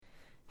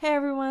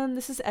everyone,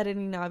 this is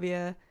Editing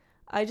Navia.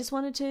 I just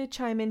wanted to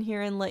chime in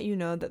here and let you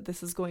know that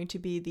this is going to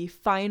be the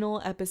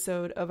final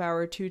episode of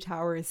our Two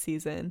Towers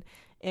season,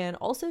 and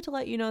also to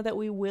let you know that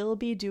we will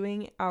be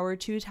doing our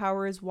Two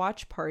Towers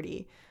watch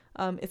party.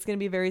 It's going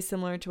to be very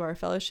similar to our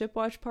Fellowship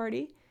watch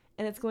party,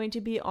 and it's going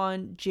to be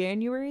on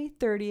January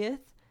 30th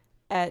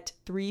at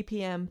 3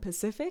 p.m.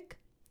 Pacific,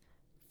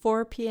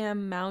 4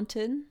 p.m.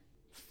 Mountain,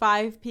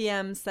 5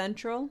 p.m.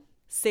 Central,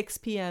 6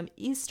 p.m.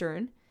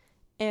 Eastern.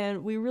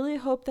 And we really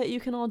hope that you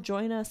can all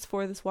join us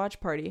for this watch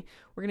party.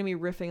 We're going to be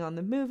riffing on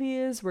the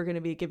movies. We're going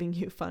to be giving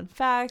you fun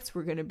facts.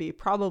 We're going to be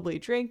probably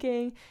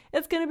drinking.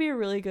 It's going to be a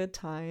really good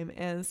time.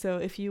 And so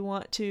if you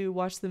want to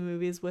watch the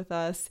movies with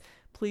us,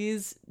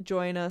 please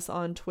join us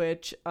on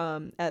Twitch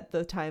at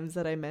the times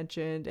that I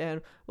mentioned.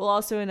 And we'll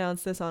also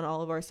announce this on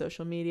all of our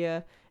social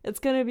media. It's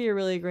going to be a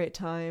really great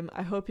time.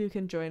 I hope you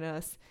can join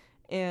us.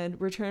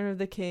 And Return of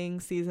the King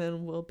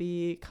season will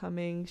be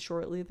coming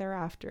shortly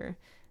thereafter.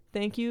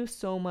 Thank you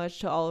so much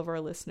to all of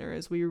our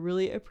listeners. We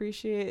really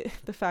appreciate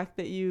the fact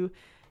that you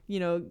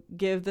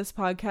give this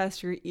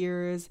podcast your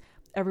ears.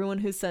 Everyone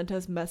who sent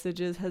us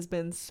messages has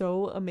been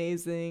so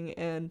amazing,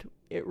 and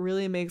it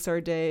really makes our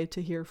day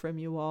to hear from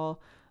you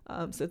all.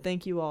 So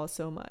thank you all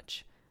so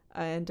much.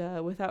 And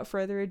without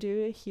further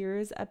ado,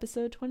 here's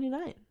episode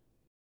 29.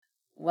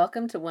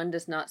 Welcome to One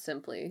Does Not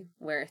Simply,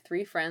 where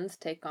three friends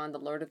take on the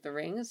Lord of the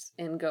Rings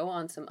and go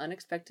on some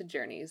unexpected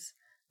journeys.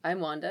 I'm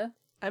Wanda.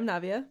 I'm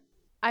Navia.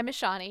 I'm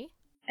Ishani.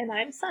 And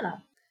I'm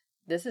Sana.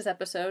 This is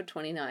episode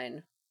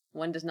 29.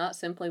 One does not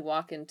simply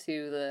walk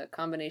into the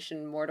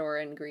combination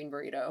Mordor and Green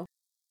Burrito.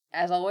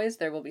 As always,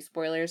 there will be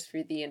spoilers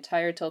for the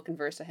entire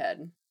Tolkienverse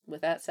ahead.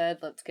 With that said,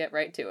 let's get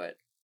right to it.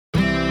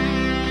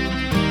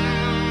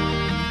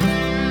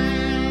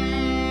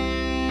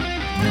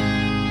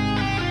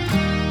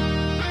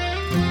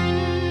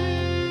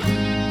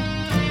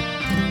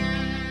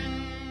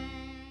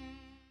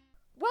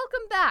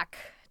 Welcome back,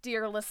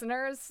 dear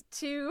listeners,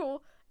 to,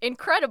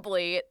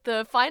 incredibly,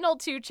 the final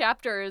two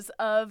chapters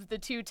of The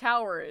Two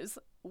Towers.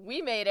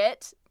 We made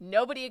it.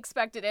 Nobody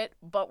expected it,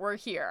 but we're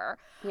here.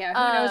 Yeah,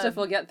 who knows if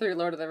we'll get through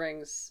Lord of the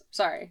Rings.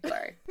 Sorry.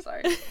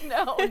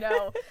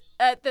 No.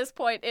 At this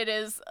point, we're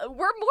more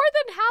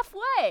than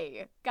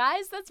halfway.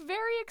 Guys, that's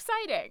very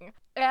exciting.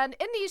 And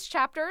in these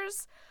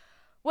chapters,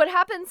 what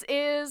happens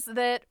is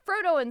that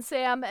Frodo and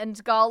Sam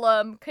and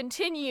Gollum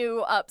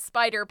continue up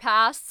Spider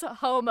Pass,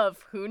 home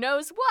of who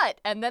knows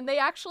what, and then they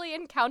actually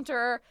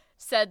encounter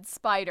said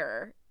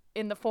spider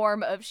in the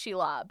form of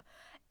Shelob.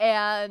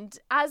 And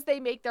as they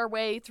make their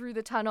way through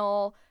the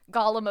tunnel,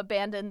 Gollum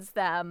abandons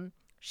them.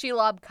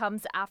 Shelob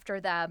comes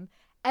after them.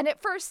 And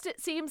at first it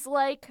seems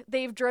like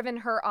they've driven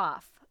her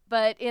off.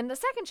 But in the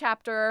second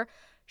chapter,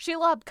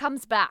 Shelob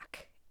comes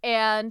back.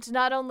 And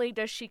not only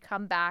does she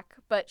come back,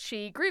 but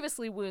she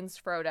grievously wounds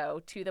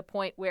Frodo to the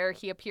point where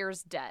he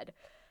appears dead.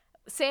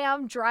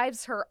 Sam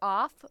drives her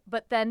off,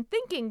 but then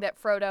thinking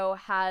that Frodo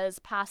has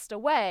passed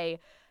away,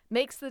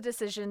 makes the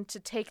decision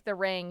to take the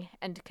ring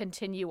and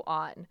continue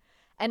on.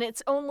 And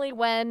it's only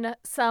when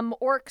some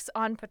orcs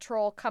on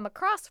patrol come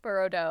across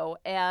Frodo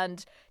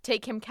and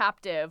take him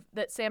captive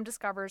that Sam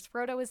discovers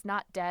Frodo is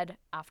not dead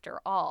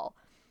after all.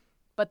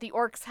 But the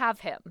orcs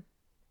have him.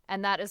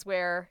 And that is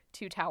where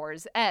Two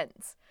Towers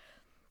ends.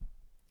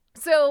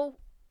 So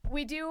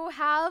we do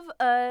have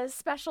a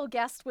special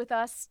guest with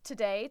us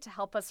today to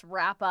help us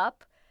wrap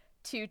up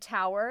Two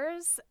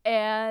Towers.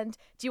 And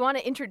do you want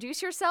to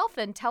introduce yourself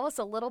and tell us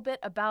a little bit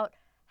about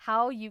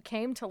how you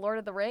came to Lord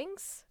of the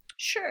Rings?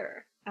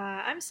 Sure.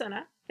 I'm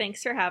Sana.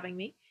 Thanks for having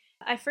me.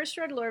 I first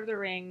read Lord of the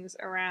Rings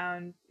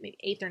around maybe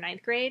 8th or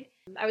 9th grade.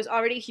 I was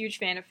already a huge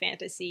fan of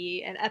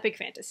fantasy, and epic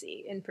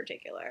fantasy in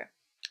particular.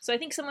 So I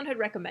think someone had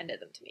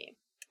recommended them to me.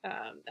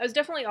 I was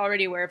definitely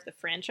already aware of the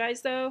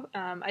franchise, though.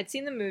 I'd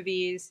seen the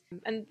movies,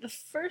 and the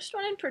first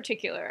one in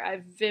particular,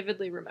 I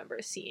vividly remember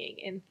seeing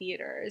in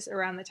theaters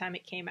around the time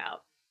it came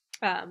out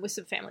with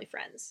some family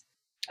friends.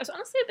 I was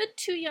honestly a bit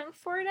too young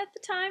for it at the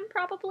time,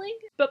 probably.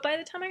 But by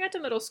the time I got to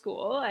middle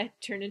school, I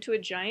turned into a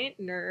giant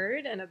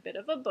nerd and a bit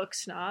of a book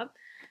snob.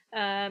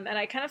 And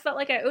I kind of felt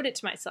like I owed it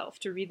to myself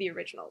to read the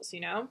originals, you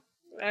know?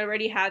 I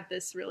already had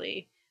this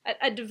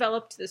I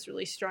developed this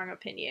really strong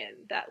opinion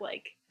that,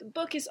 like, the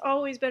book is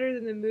always better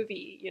than the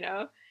movie, you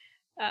know?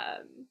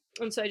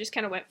 And so I just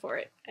kind of went for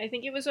it. I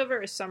think it was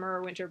over a summer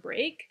or winter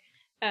break.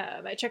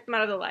 I checked them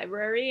out of the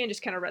library and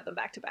just kind of read them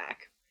back to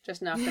back.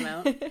 Just knocked them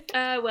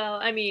out? Well,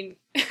 I mean,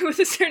 with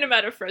a certain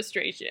amount of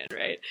frustration,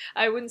 right?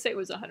 I wouldn't say it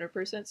was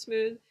 100%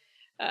 smooth.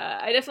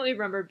 I definitely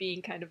remember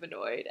being kind of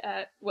annoyed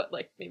at what,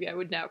 like, maybe I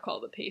would now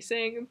call the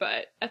pacing,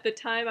 but at the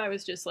time I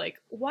was just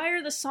like, why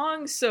are the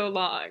songs so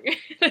long?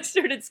 I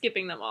started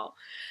skipping them all.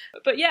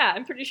 But yeah,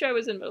 I'm pretty sure I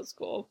was in middle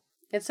school.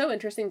 It's so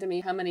interesting to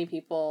me how many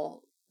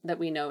people that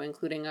we know,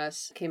 including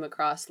us, came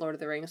across Lord of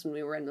the Rings when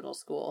we were in middle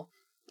school.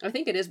 I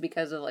think it is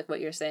because of, like,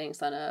 what you're saying,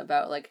 Sana,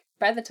 about, like,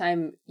 by the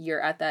time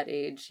you're at that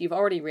age, you've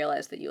already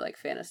realized that you like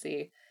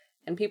fantasy,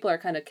 and people are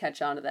kind of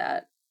catch on to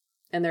that,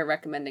 and they're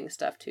recommending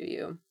stuff to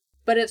you.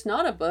 But it's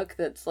not a book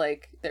that's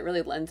like that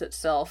really lends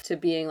itself to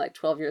being like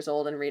 12 years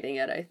old and reading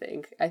it, I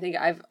think. I think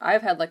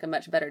I've had like a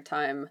much better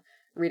time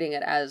reading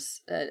it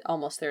as an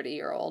almost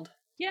 30-year-old.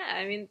 Yeah,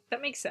 I mean,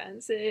 that makes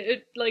sense.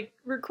 It like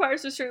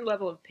requires a certain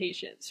level of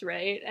patience,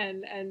 right?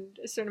 And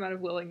a certain amount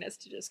of willingness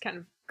to just kind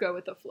of go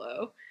with the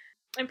flow.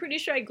 I'm pretty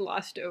sure I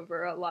glossed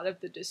over a lot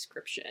of the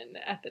description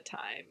at the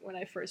time when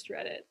I first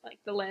read it, like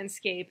the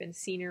landscape and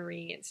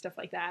scenery and stuff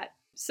like that.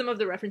 Some of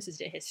the references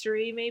to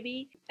history,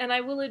 maybe. And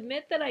I will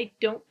admit that I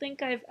don't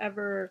think I've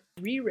ever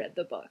reread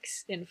the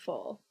books in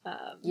full.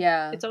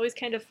 Yeah. It's always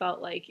kind of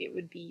felt like it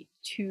would be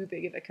too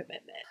big of a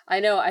commitment. I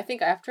know. I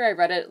think after I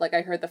read it, like,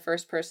 I heard the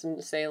first person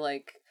to say,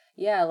 like,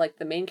 yeah, like,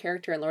 the main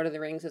character in Lord of the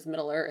Rings is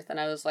Middle-earth. And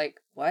I was like,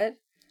 what?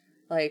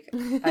 Like,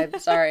 I'm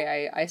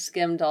sorry, I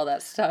skimmed all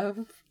that stuff.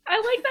 I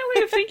like that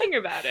way of thinking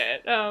about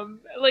it.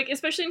 Like,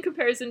 especially in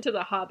comparison to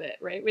The Hobbit,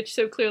 right? Which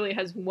so clearly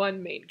has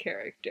one main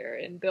character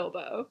in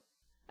Bilbo.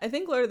 I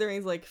think Lord of the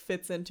Rings like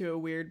fits into a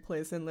weird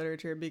place in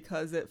literature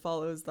because it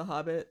follows The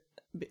Hobbit,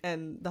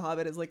 and The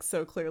Hobbit is like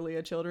so clearly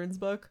a children's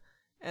book,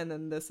 and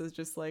then this is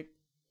just like,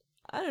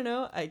 I don't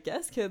know, I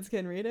guess kids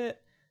can read it,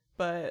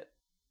 but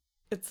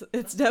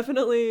it's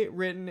definitely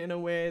written in a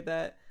way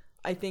that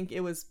I think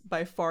it was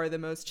by far the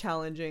most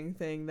challenging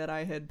thing that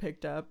I had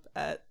picked up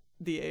at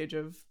the age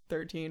of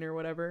 13 or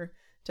whatever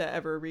to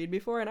ever read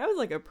before, and I was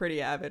like a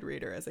pretty avid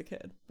reader as a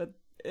kid, but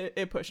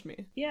it pushed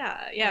me.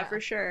 Yeah, for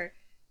sure.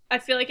 I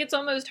feel like it's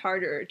almost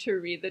harder to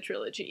read the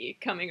trilogy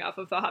coming off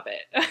of The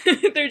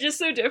Hobbit. They're just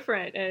so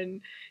different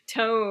in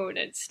tone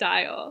and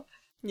style.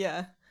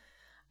 Yeah.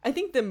 I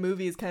think the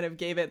movies kind of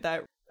gave it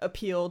that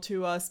appeal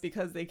to us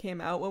because they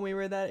came out when we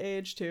were that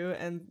age too,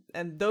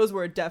 and those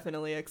were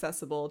definitely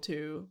accessible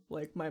to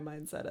like my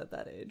mindset at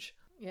that age.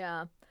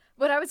 Yeah.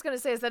 What I was going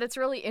to say is that it's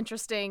really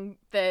interesting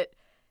that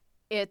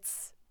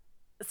it's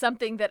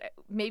something that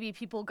maybe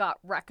people got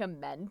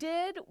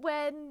recommended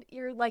when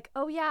you're like,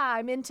 oh yeah,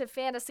 I'm into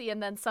fantasy,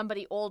 and then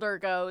somebody older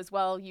goes,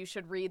 well, you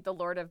should read The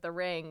Lord of the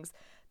Rings,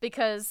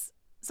 because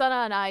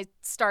Sana and I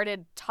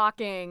started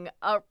talking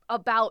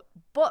about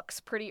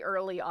books pretty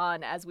early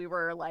on as we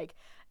were like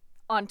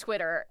on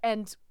Twitter,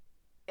 and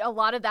a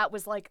lot of that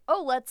was like,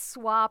 oh, let's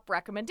swap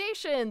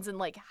recommendations, and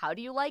like, how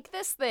do you like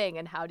this thing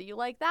and how do you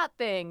like that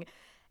thing?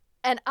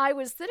 And I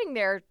was sitting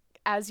there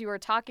as you were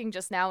talking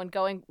just now and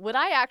going, would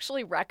I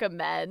actually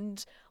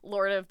recommend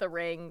Lord of the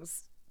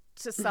Rings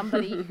to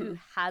somebody who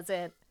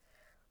hasn't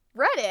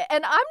read it?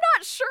 And I'm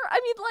not sure.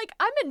 I mean, like,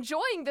 I'm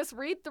enjoying this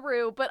read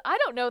through, but I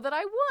don't know that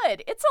I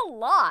would. It's a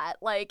lot.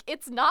 Like,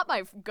 it's not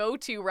my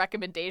go-to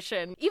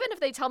recommendation. Even if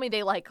they tell me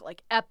they like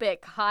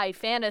epic high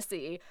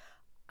fantasy,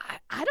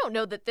 I don't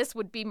know that this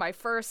would be my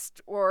first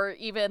or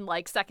even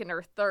like second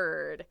or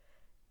third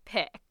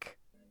pick.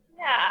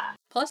 Yeah.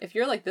 Plus, if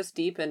you're like this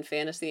deep in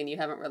fantasy and you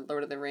haven't read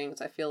Lord of the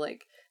Rings, I feel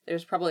like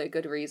there's probably a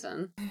good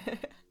reason.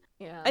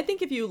 Yeah. I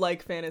think if you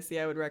like fantasy,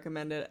 I would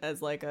recommend it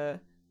as like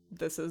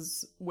this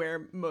is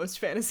where most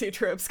fantasy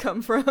tropes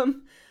come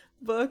from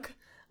book.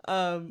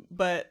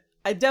 But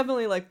I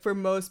definitely, like, for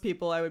most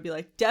people, I would be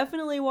like,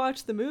 definitely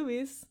watch the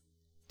movies.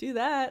 Do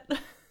that.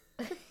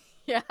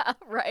 Yeah,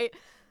 right.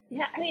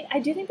 Yeah, I mean, I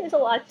do think there's a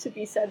lot to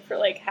be said for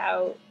like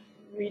how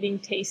reading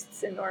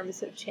tastes and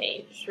norms have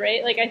changed,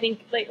 right? Like, I think,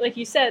 like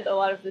you said, a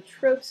lot of the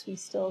tropes we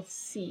still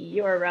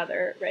see, or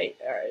rather, right,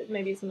 or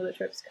maybe some of the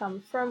tropes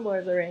come from Lord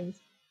of the Rings,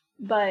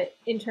 but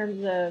in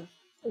terms of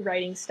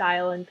writing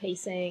style and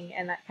pacing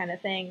and that kind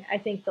of thing, I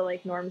think the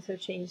like norms have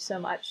changed so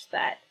much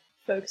that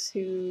folks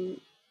who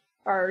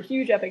are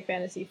huge epic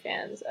fantasy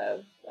fans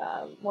of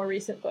more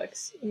recent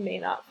books may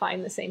not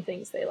find the same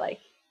things they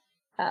like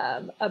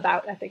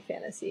about epic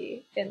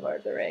fantasy in Lord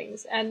of the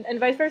Rings, and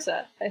vice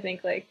versa. I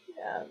think like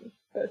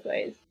both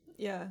ways.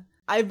 Yeah.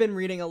 I've been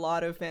reading a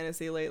lot of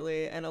fantasy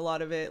lately, and a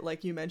lot of it,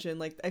 like you mentioned,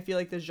 like I feel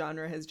like the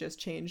genre has just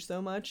changed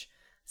so much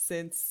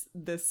since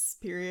this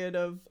period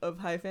of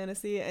high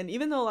fantasy. And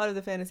even though a lot of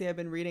the fantasy I've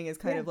been reading is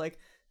kind of like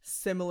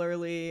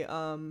similarly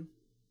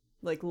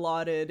like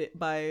lauded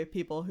by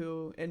people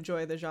who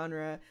enjoy the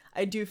genre,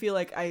 I do feel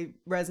like I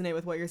resonate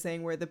with what you're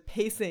saying, where the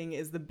pacing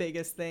is the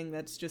biggest thing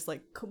that's just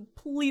like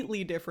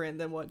completely different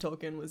than what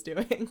Tolkien was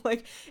doing.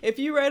 Like, if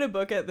you read a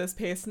book at this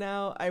pace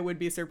now, I would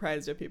be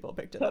surprised if people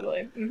picked it up.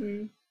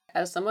 Mm-hmm.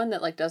 As someone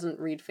that like doesn't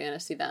read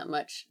fantasy that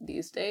much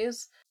these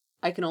days,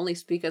 I can only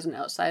speak as an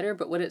outsider,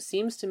 but what it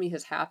seems to me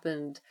has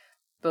happened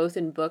both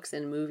in books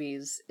and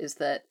movies is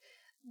that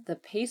the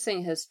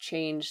pacing has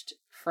changed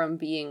from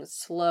being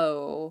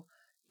slow-ish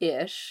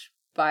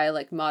by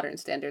like modern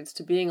standards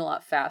to being a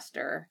lot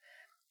faster.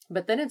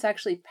 But then it's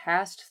actually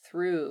passed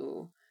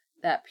through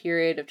that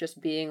period of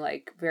just being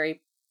like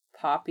very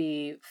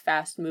poppy,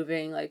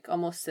 fast-moving, like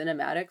almost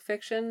cinematic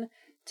fiction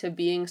to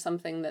being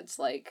something that's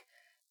like,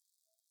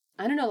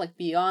 I don't know, like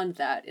beyond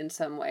that in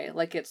some way.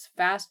 Like, it's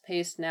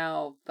fast-paced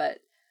now, but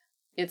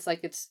it's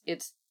like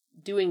it's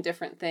doing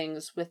different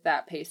things with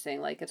that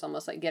pacing. Like, it's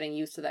almost like getting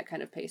used to that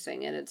kind of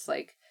pacing. And it's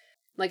like,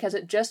 has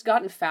it just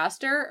gotten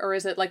faster, or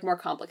is it like more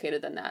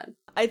complicated than that?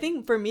 I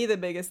think for me, the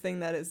biggest thing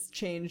that has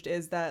changed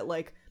is that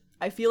like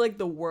I feel like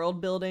the world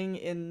building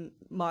in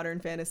modern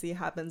fantasy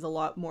happens a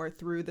lot more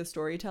through the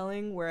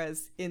storytelling,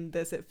 whereas in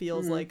this it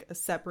feels like a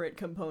separate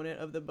component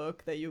of the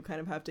book that you kind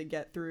of have to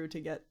get through to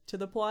get to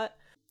the plot.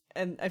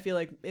 And I feel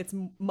like it's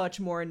much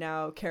more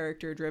now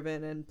character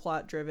driven and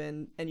plot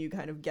driven, and you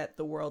kind of get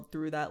the world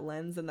through that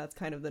lens, and that's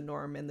kind of the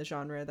norm in the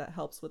genre that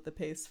helps with the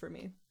pace for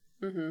me.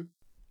 Mm-hmm.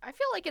 I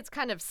feel like it's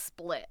kind of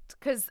split,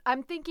 because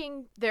I'm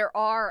thinking there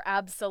are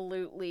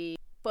absolutely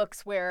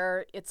books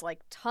where it's like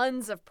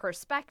tons of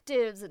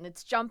perspectives and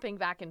it's jumping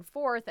back and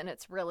forth and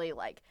it's really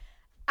like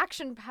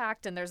action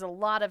packed and there's a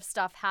lot of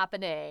stuff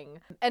happening.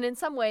 And in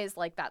some ways,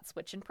 like that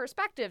switch in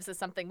perspectives is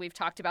something we've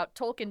talked about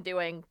Tolkien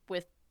doing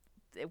with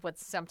what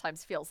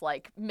sometimes feels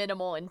like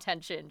minimal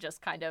intention,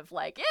 just kind of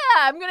like,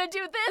 yeah, I'm going to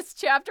do this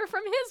chapter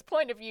from his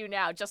point of view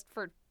now, just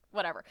for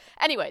whatever.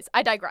 Anyways,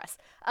 I digress.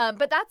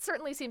 But that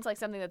certainly seems like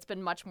something that's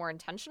been much more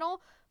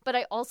intentional. But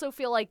I also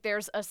feel like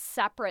there's a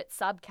separate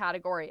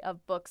subcategory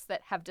of books that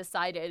have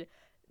decided,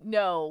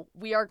 no,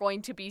 we are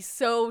going to be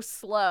so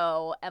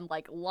slow and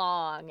like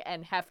long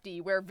and hefty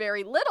where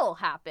very little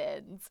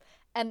happens.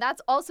 And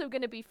that's also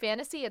going to be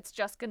fantasy. It's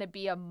just going to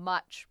be a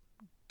much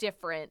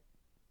different,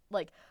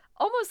 like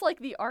almost like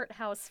the art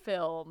house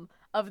film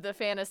of the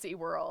fantasy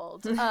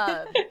world.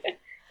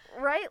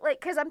 Right? Like,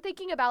 because I'm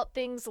thinking about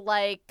things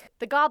like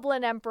The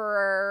Goblin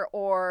Emperor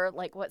or,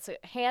 like, what's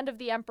it, Hand of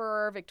the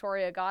Emperor,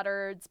 Victoria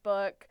Goddard's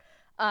book,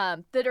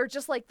 that are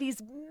just, like,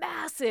 these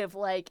massive,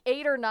 like,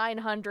 800 or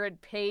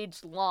 900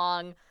 page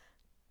long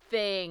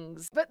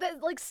things. But,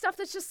 like, stuff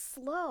that's just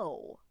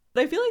slow.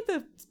 But I feel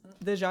like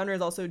the genre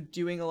is also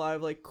doing a lot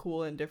of, like,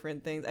 cool and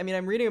different things. I mean,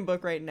 I'm reading a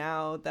book right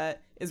now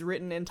that is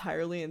written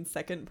entirely in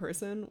second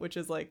person, which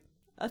is, like,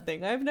 a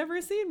thing I've never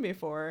seen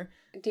before.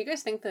 Do you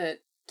guys think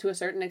that to a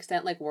certain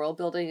extent, like, world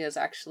building is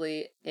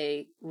actually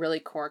a really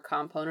core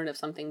component of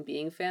something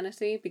being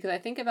fantasy? Because I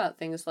think about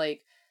things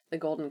like The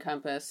Golden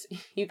Compass.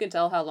 You can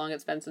tell how long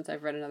it's been since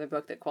I've read another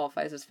book that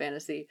qualifies as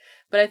fantasy.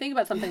 But I think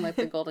about something like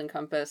The Golden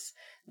Compass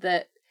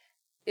that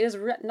is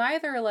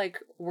neither, like,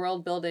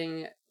 world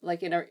building,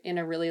 like, in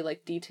a really,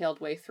 like, detailed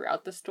way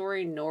throughout the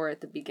story, nor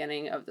at the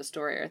beginning of the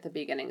story or at the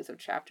beginnings of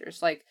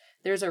chapters. Like,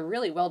 there's a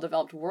really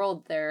well-developed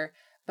world there,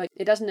 but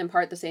it doesn't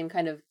impart the same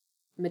kind of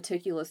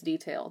meticulous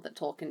detail that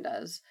Tolkien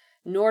does,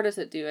 nor does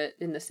it do it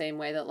in the same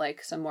way that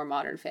like some more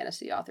modern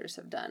fantasy authors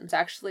have done. It's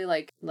actually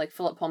like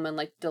Philip Pullman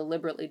like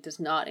deliberately does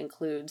not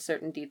include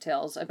certain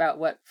details about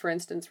what, for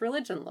instance,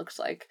 religion looks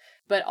like.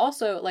 But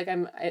also like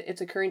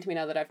it's occurring to me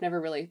now that I've never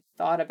really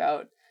thought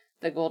about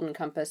The Golden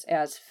Compass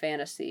as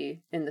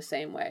fantasy in the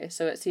same way.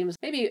 So it seems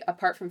maybe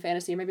apart from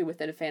fantasy, maybe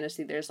within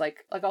fantasy, there's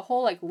like a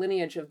whole like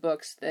lineage of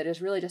books that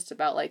is really just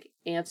about like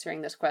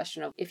answering this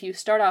question of, if you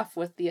start off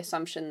with the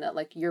assumption that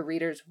like your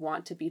readers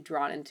want to be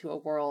drawn into a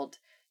world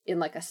in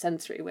like a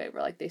sensory way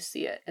where like they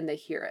see it and they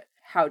hear it,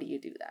 how do you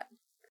do that?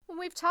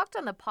 We've talked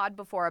on the pod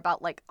before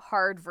about like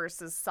hard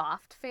versus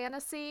soft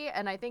fantasy,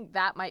 and I think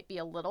that might be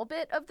a little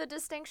bit of the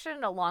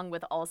distinction, along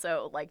with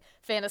also like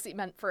fantasy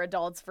meant for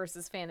adults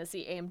versus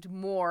fantasy aimed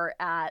more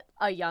at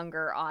a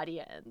younger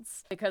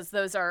audience, because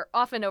those are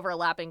often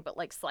overlapping but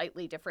like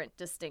slightly different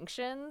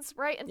distinctions,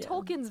 right? And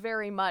Tolkien's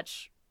very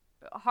much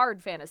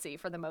hard fantasy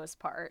for the most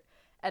part.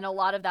 And a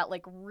lot of that,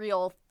 like,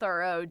 real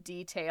thorough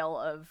detail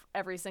of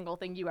every single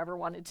thing you ever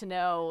wanted to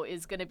know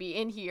is going to be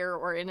in here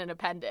or in an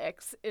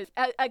appendix.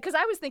 Because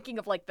I was thinking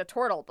of, like, the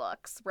Turtle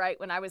books, right?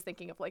 When I was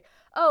thinking of, like,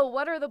 oh,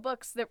 what are the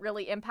books that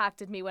really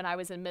impacted me when I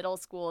was in middle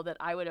school that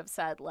I would have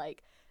said,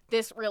 like,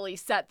 this really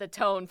set the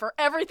tone for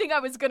everything I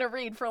was going to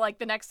read for, like,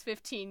 the next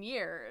 15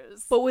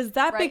 years. But was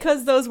that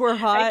because those were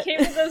hot? I came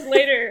to those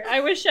later. I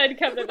wish I'd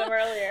come to them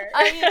earlier.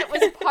 I mean, it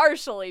was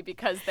partially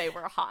because they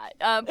were hot.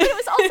 But it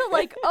was also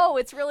like, oh,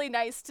 it's really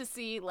nice to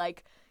see,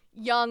 like,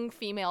 young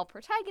female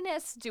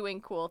protagonists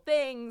doing cool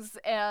things.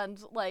 And,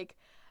 like,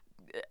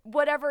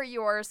 whatever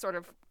your sort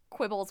of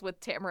quibbles with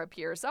Tamara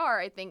Pierce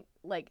are, I think,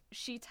 like,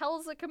 she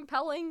tells a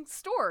compelling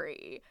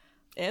story.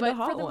 And a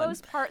hot for the one.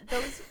 most part,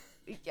 those...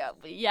 Yeah,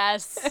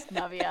 yes,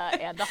 Navia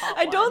and the hot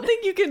I one. don't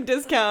think you can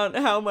discount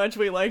how much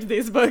we liked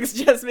these books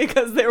just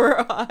because they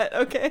were hot,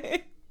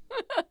 okay?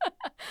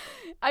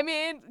 I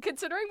mean,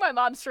 considering my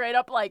mom straight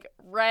up, like,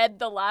 read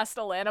the last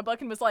Alana book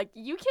and was like,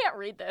 you can't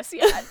read this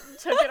yet,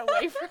 took it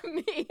away from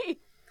me.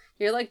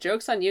 You're like,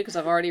 joke's on you because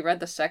I've already read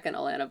the second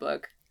Alana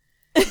book.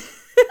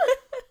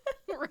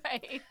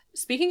 Right.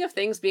 Speaking of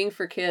things being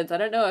for kids, I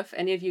don't know if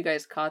any of you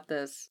guys caught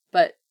this,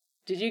 but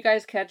did you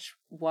guys catch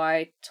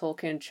why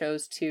Tolkien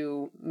chose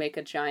to make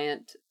a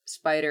giant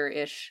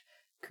spider-ish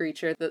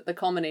creature? The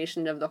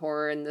culmination of the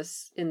horror in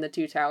the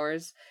Two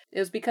Towers. It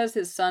was because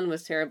his son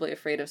was terribly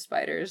afraid of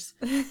spiders.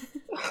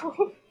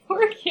 Oh,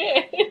 poor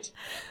kid.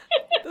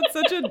 That's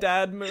such a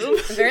dad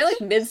move. Very like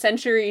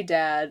mid-century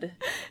dad.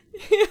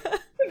 Yeah.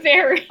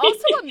 Very.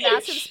 Also a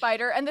massive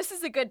spider, and this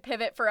is a good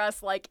pivot for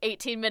us, like,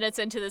 18 minutes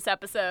into this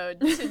episode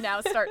to now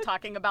start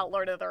talking about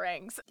Lord of the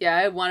Rings. Yeah,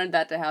 I wanted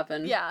that to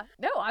happen. Yeah.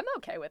 No, I'm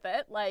okay with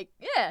it. Like,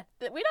 yeah,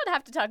 we don't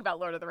have to talk about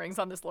Lord of the Rings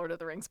on this Lord of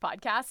the Rings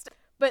podcast.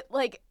 But,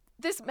 like,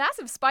 This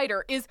massive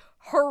spider is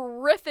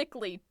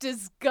horrifically,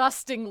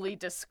 disgustingly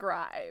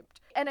described.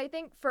 And I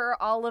think for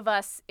all of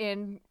us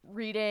in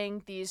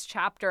reading these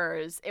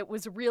chapters, it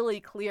was really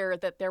clear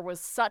that there was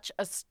such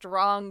a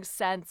strong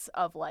sense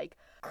of, like,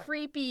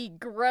 creepy,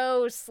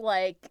 gross,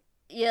 like,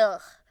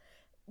 ugh,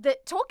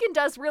 that Tolkien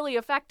does really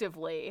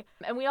effectively.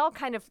 And we all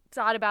kind of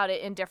thought about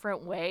it in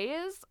different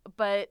ways,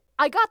 but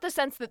I got the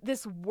sense that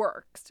this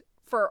worked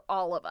for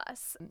all of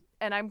us.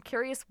 And I'm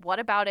curious, what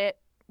about it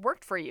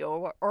worked for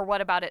you, or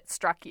what about it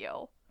struck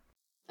you?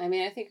 I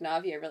mean, I think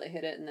Navia really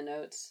hit it in the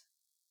notes.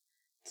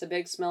 It's a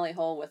big smelly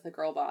hole with a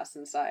girl boss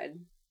inside.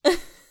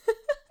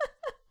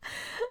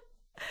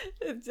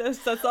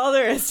 That's all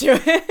there is to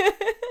it.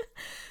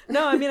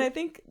 No, I mean, I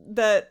think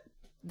that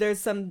there's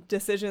some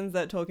decisions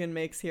that Tolkien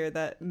makes here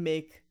that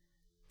make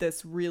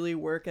this really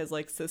work as,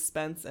 like,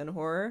 suspense and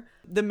horror.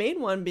 The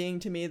main one being,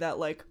 to me, that,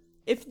 like,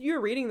 if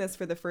you're reading this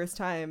for the first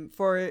time,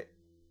 for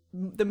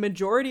the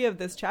majority of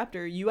this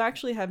chapter, you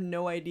actually have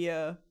no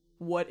idea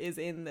what is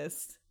in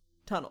this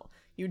tunnel.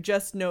 You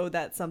just know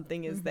that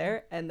something is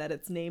there and that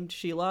it's named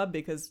Shelob,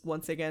 because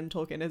once again,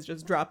 Tolkien has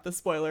just dropped the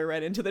spoiler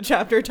right into the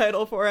chapter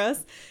title for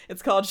us.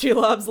 It's called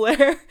Shelob's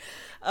Lair.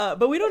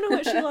 But we don't know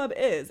what Shelob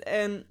is.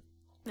 And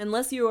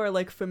unless you are,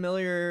 like,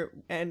 familiar,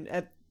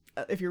 and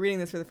if you're reading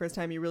this for the first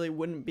time, you really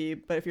wouldn't be.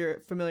 But if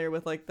you're familiar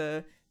with, like,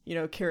 the, you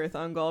know, Cirith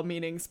Ungol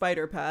meaning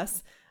spider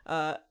pass,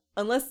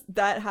 unless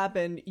that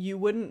happened, you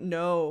wouldn't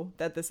know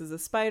that this is a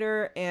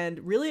spider.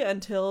 And really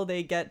until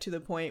they get to the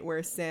point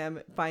where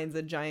Sam finds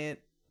a giant,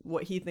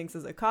 what he thinks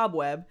is a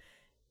cobweb,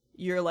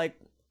 you're like,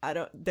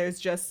 there's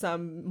just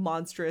some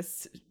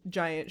monstrous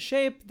giant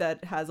shape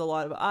that has a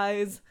lot of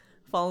eyes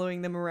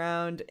following them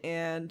around.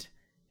 And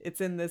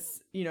it's in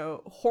this, you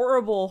know,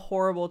 horrible,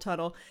 horrible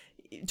tunnel.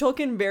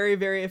 Tolkien very,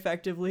 very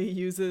effectively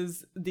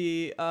uses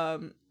the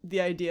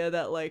idea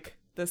that, like,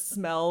 the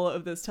smell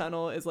of this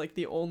tunnel is, like,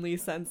 the only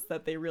sense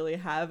that they really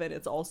have, and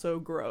it's also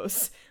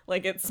gross.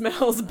 Like, it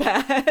smells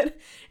bad.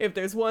 If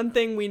there's one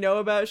thing we know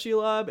about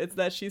Shelob, it's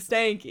that she's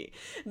stanky.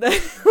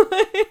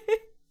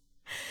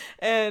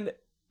 And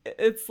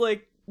it's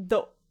like,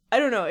 I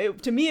don't know,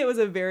 to me it was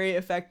a very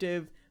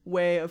effective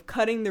way of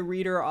cutting the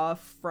reader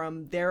off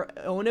from their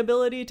own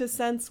ability to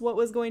sense what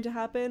was going to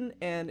happen,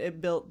 and it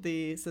built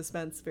the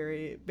suspense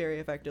very, very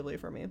effectively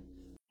for me.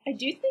 I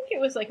do think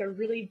it was, like, a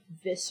really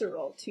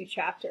visceral 2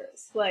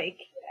 chapters. Like,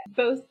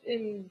 both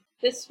in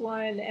this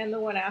one and the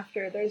one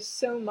after, there's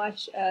so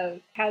much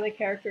of how the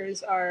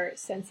characters are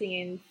sensing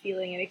and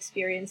feeling and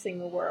experiencing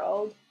the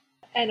world,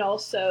 and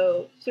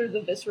also sort of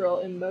the visceral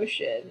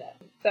emotion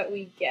that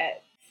we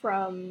get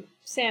from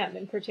Sam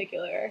in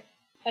particular.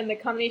 And the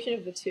combination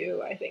of the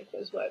two, I think,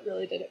 was what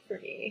really did it for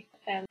me.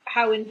 And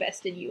how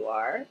invested you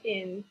are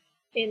in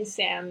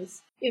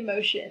Sam's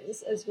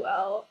emotions, as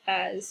well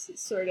as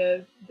sort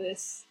of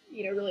this,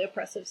 you know, really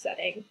oppressive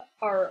setting,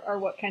 are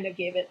what kind of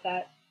gave it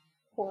that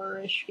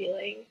horror-ish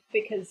feeling.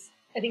 Because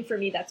I think for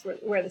me, that's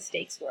where the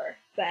stakes were.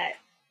 That,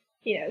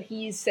 you know,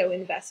 he's so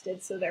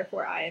invested, so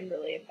therefore I am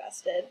really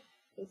invested.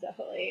 It was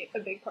definitely a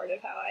big part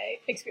of how I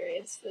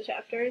experienced the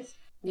chapters.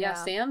 Yeah,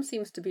 Sam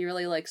seems to be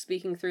really, like,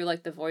 speaking through,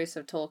 like, the voice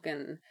of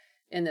Tolkien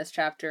in this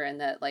chapter,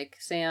 and that, like,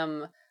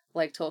 Sam,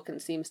 like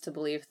Tolkien, seems to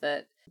believe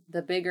that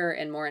the bigger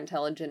and more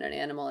intelligent an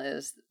animal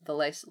is, the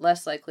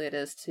less likely it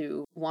is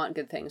to want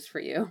good things for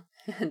you.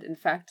 And in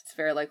fact, it's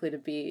very likely to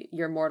be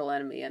your mortal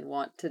enemy and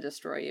want to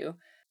destroy you.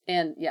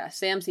 And yeah,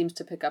 Sam seems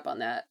to pick up on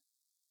that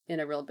in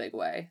a real big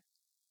way.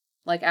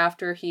 Like,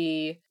 after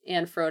he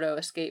and Frodo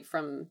escape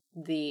from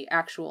the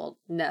actual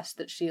nest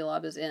that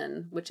Shelob is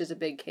in, which is a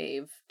big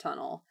cave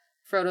tunnel,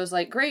 Frodo's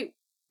like, great,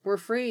 we're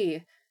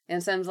free.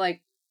 And Sam's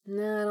like,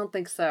 no, I don't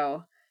think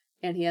so.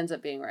 And he ends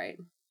up being right.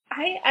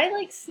 I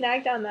like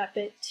snagged on that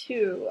bit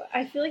too.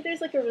 I feel like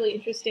there's, like, a really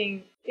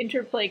interesting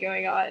interplay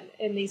going on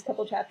in these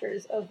couple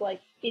chapters of,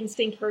 like,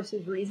 instinct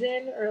versus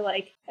reason, or,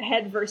 like,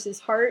 head versus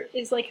heart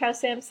is, like, how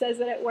Sam says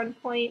it at one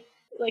point.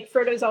 Like,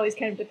 Frodo's always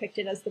kind of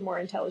depicted as the more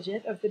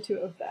intelligent of the two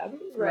of them,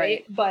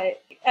 right?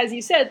 But as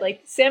you said,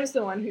 like, Sam's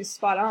the one who's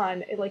spot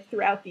on, like,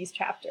 throughout these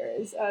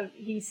chapters.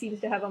 He seems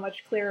to have a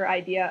much clearer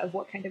idea of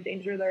what kind of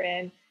danger they're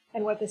in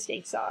and what the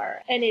stakes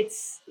are. And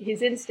it's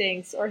his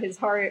instincts or his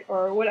heart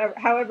or whatever,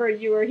 however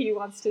you or he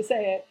wants to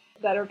say it,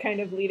 that are kind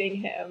of leading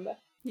him.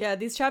 Yeah,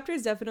 these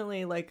chapters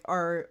definitely, like,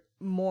 are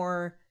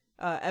more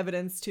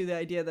evidence to the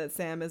idea that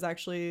Sam is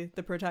actually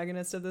the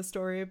protagonist of this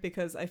story,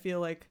 because I feel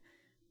like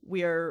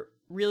we are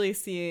really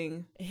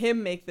seeing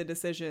him make the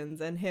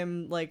decisions and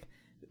him, like,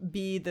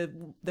 be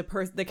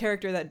the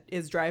character that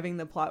is driving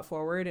the plot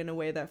forward in a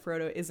way that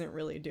Frodo isn't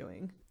really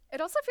doing. It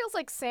also feels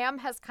like Sam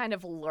has kind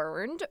of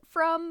learned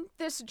from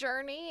this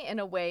journey in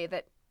a way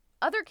that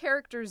other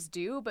characters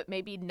do, but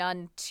maybe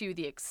none to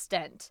the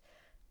extent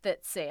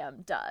that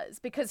Sam does.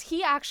 Because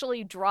he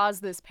actually draws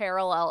this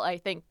parallel, I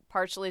think,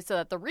 partially so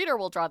that the reader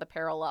will draw the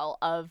parallel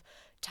of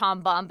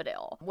Tom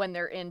Bombadil when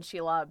they're in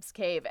Shelob's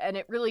cave. And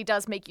it really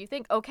does make you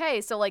think,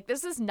 okay, so like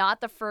this is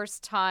not the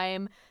first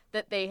time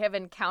that they have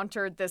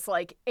encountered this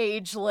like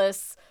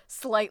ageless,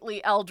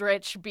 slightly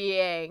eldritch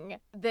being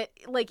that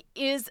like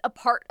is a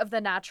part of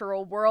the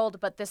natural world,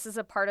 but this is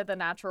a part of the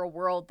natural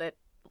world that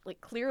like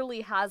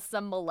clearly has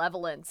some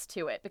malevolence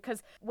to it,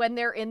 because when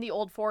they're in the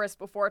old forest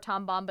before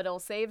Tom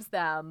Bombadil saves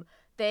them,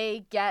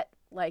 they get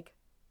like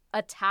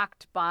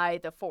attacked by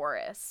the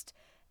forest.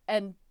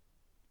 And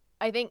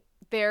I think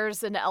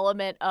there's an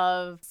element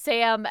of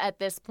Sam at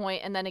this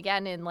point, and then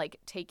again in like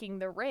taking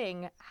the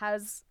ring,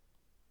 has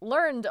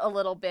learned a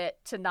little bit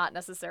to not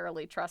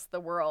necessarily trust the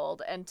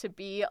world and to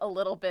be a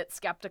little bit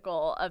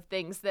skeptical of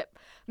things that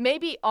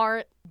maybe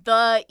aren't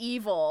the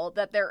evil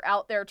that they're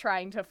out there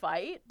trying to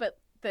fight, but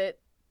that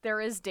there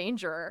is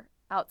danger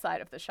outside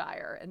of the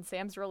Shire, and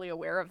Sam's really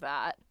aware of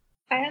that.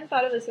 I hadn't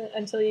thought of this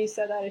until you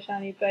said that,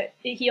 Ishani, but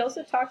he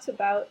also talks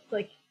about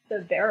like the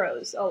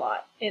Barrows a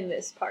lot in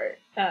this part,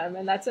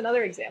 and that's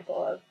another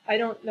example of, I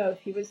don't know if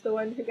he was the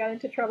one who got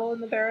into trouble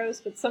in the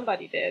Barrows, but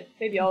somebody did.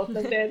 Maybe all of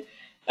them did.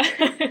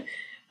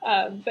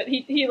 But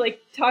he like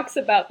talks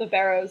about the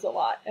Barrows a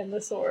lot and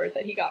the sword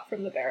that he got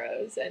from the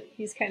Barrows, and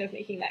he's kind of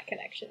making that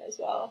connection as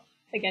well.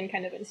 Again,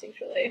 kind of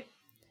instinctually.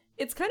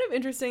 It's kind of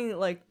interesting,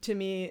 like, to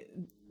me,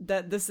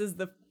 that this is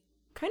the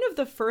kind of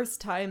the first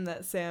time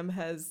that Sam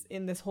has,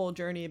 in this whole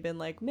journey, been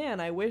like,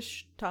 man, I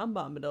wish Tom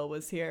Bombadil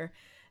was here.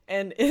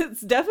 And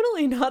it's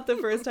definitely not the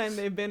first time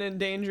they've been in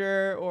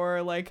danger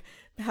or, like,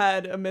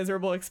 had a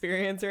miserable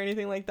experience or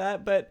anything like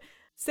that. But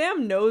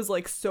Sam knows,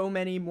 like, so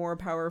many more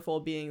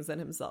powerful beings than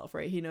himself,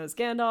 right? He knows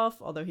Gandalf,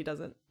 although he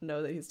doesn't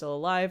know that he's still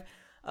alive.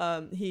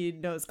 He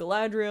knows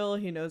Galadriel,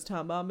 he knows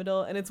Tom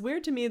Bombadil, and it's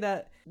weird to me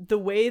that the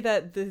way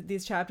that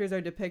these chapters are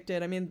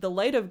depicted, I mean, the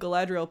light of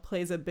Galadriel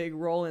plays a big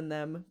role in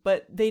them,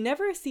 but they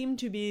never seem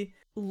to be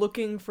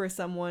looking for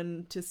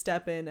someone to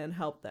step in and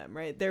help them,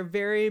 right? They're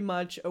very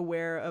much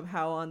aware of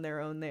how on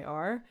their own they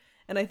are,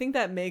 and I think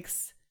that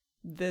makes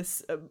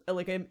this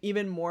like an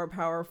even more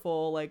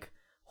powerful, like,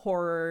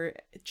 horror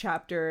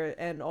chapter,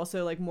 and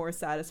also, like, more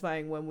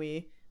satisfying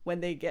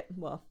when they get,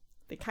 well,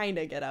 they kind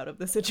of get out of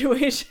the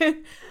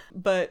situation,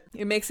 but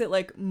it makes it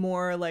like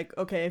more like,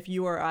 okay, if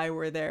you or I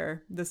were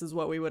there, this is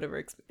what we would have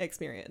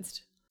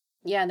experienced.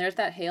 Yeah, and there's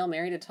that Hail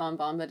Mary to Tom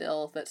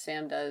Bombadil that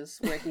Sam does,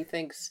 where he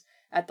thinks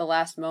at the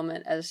last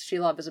moment, as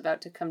Shelob is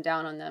about to come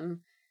down on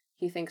them,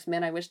 he thinks,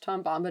 man, I wish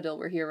Tom Bombadil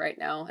were here right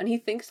now. And he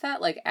thinks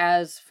that like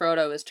as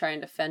Frodo is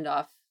trying to fend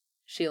off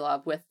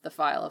Shelob with the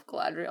Phial of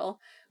Galadriel,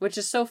 which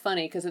is so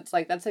funny because it's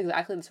like that's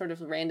exactly the sort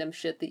of random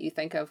shit that you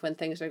think of when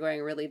things are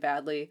going really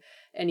badly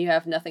and you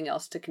have nothing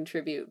else to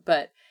contribute.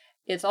 But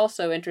it's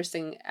also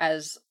interesting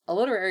as a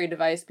literary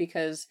device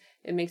because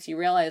it makes you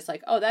realize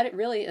like, oh, that it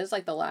really is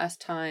like the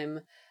last time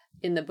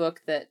in the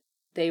book that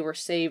they were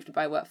saved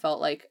by what felt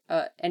like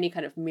any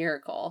kind of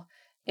miracle.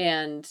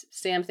 And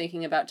Sam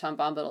thinking about Tom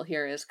Bombadil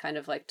here is kind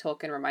of like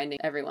Tolkien reminding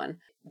everyone,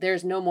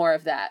 there's no more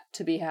of that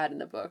to be had in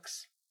the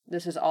books.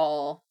 This is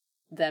all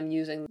them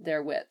using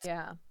their wits.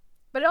 Yeah.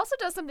 But it also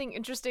does something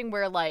interesting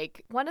where,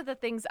 like, one of the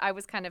things I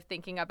was kind of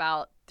thinking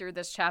about through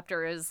this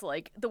chapter is,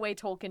 like, the way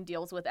Tolkien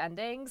deals with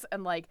endings.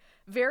 And, like,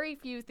 very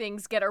few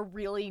things get a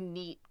really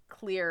neat,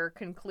 clear,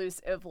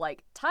 conclusive,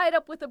 like, tied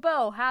up with a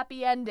bow,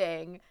 happy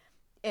ending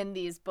in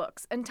these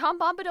books. And Tom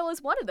Bombadil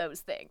is one of those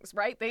things,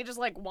 right? They just,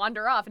 like,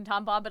 wander off and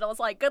Tom Bombadil is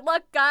like, good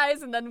luck,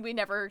 guys. And then we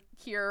never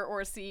hear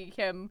or see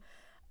him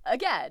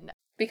again.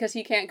 Because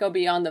he can't go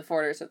beyond the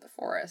borders of the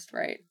forest,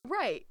 right?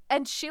 Right.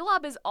 And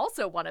Shelob is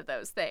also one of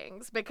those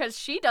things because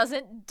she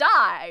doesn't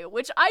die,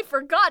 which I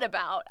forgot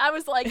about. I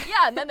was like,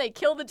 yeah, and then they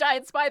kill the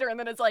giant spider, and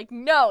then it's like,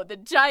 no, the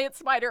giant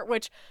spider,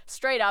 which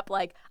straight up,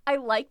 like, I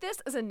like this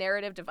as a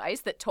narrative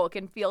device that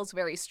Tolkien feels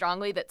very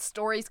strongly, that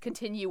stories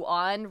continue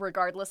on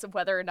regardless of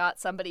whether or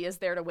not somebody is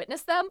there to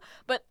witness them.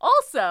 But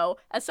also,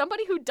 as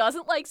somebody who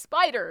doesn't like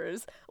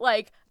spiders,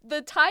 like,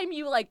 the time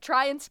you, like,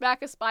 try and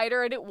smack a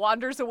spider and it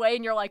wanders away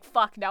and you're like,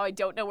 fuck, now I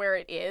don't know where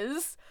it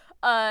is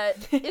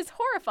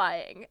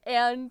horrifying.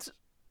 And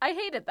I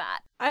hated that.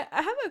 I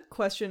have a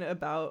question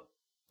about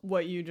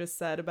what you just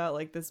said about,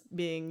 like, this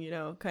being, you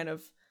know, kind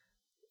of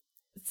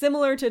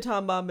similar to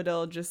Tom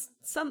Bombadil, just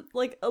some,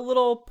 like, a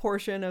little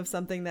portion of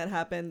something that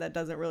happened that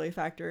doesn't really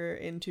factor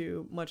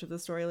into much of the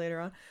story later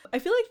on. I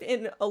feel like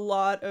in a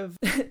lot of,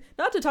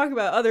 not to talk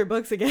about other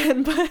books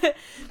again, but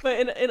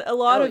in a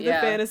lot of the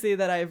fantasy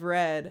that I've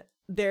read,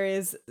 there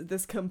is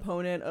this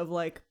component of,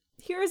 like,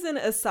 here's an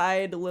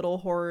aside little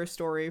horror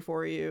story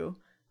for you.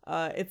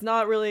 It's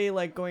not really,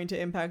 like, going to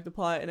impact the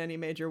plot in any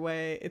major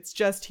way. It's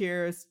just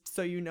here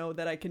so you know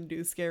that I can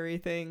do scary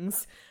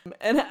things.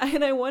 And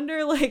I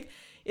wonder, like,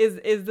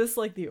 is this,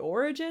 like, the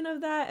origin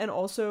of that? And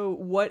also,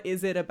 what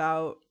is it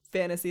about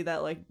fantasy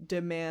that, like,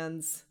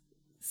 demands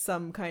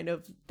some kind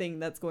of thing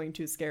that's going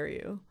to scare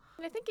you?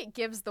 I think it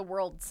gives the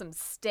world some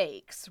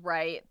stakes,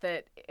 right?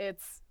 That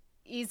it's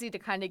easy to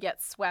kind of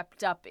get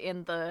swept up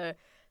in the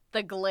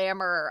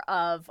glamour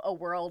of a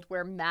world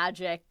where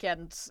magic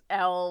and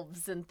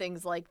elves and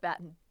things like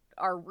that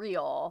are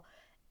real.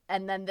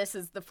 And then this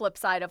is the flip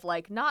side of,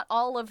 like, not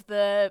all of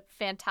the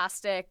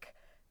fantastic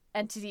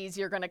entities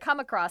you're going to come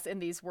across in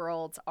these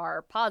worlds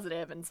are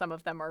positive, and some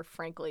of them are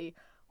frankly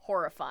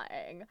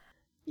horrifying.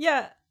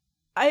 Yeah,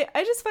 I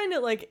just find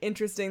it, like,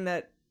 interesting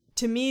that,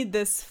 to me,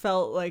 this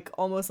felt like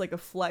almost like a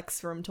flex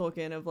from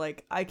Tolkien of,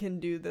 like, I can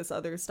do this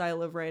other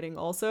style of writing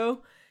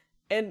also.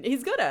 And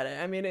he's good at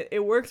it. I mean,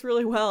 it works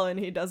really well, and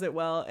he does it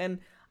well. And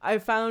I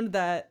found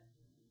that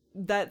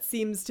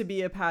seems to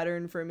be a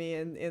pattern for me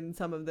in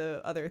some of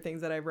the other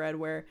things that I've read,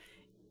 where,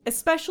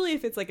 especially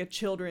if it's like a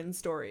children's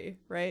story,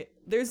 right?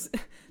 There's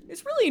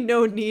really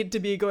no need to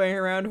be going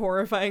around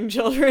horrifying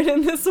children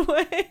in this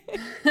way.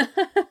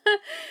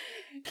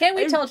 Can't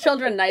we tell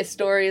children nice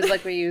stories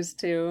like we used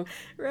to?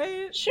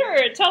 Right?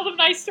 Sure, tell them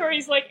nice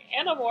stories like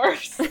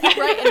Animorphs.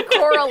 Right, and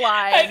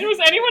Coraline. Was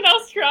anyone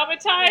else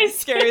traumatized?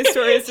 Scary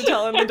stories to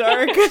tell in the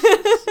dark.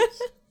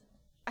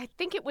 I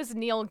think it was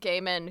Neil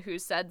Gaiman who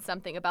said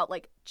something about,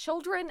 like,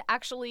 children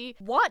actually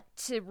want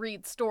to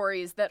read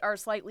stories that are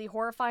slightly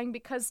horrifying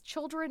because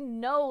children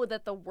know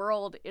that the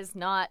world is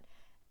not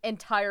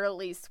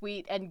entirely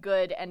sweet and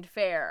good and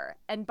fair.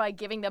 And by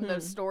giving them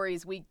those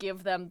stories, we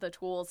give them the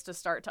tools to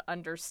start to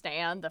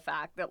understand the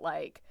fact that,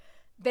 like,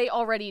 they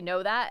already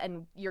know that,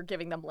 and you're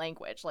giving them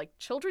language. Like,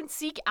 children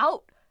seek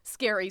out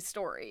scary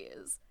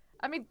stories.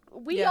 I mean,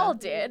 we all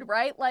did,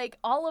 right? Like,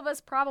 all of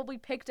us probably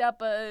picked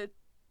up a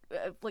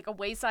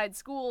Wayside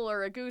School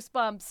or a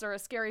Goosebumps or a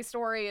Scary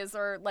Stories,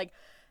 or, like,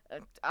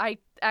 I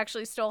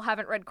actually still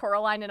haven't read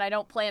Coraline and I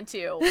don't plan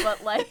to,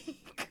 but, like...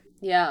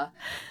 Yeah.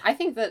 I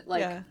think that,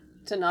 like,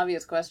 to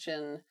Navia's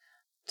question,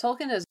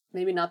 Tolkien is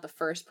maybe not the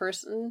first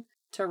person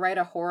to write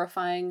a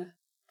horrifying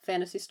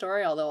fantasy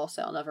story, although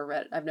also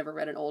I've never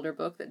read an older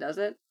book that does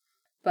it,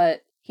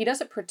 but he does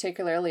it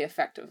particularly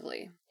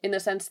effectively, in the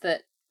sense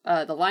that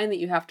the line that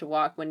you have to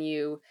walk when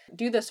you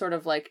do this sort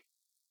of, like,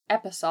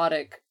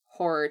 episodic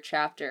horror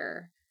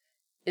chapter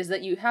is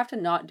that you have to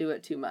not do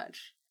it too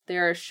much.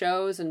 There are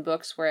shows and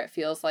books where it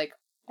feels like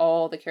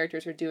all the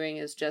characters are doing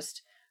is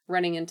just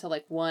running into,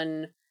 like,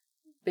 one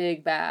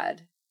big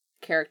bad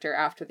character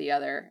after the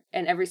other,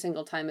 and every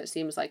single time it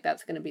seems like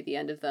that's going to be the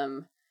end of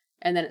them,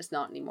 and then it's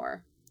not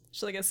anymore.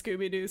 Just like a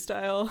Scooby-Doo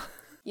style.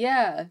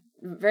 Yeah,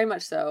 very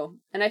much so.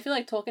 And I feel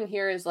like Tolkien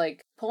here is,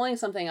 like, pulling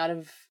something out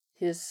of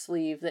his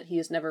sleeve that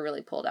he's never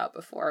really pulled out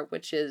before,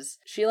 which is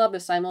Shelob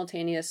is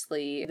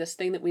simultaneously this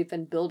thing that we've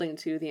been building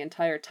to the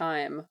entire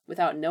time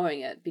without knowing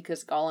it,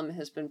 because Gollum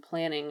has been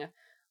planning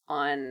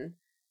on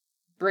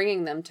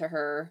bringing them to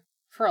her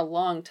for a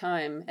long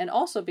time, and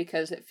also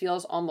because it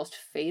feels almost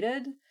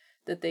fated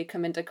that they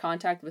come into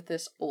contact with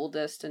this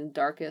oldest and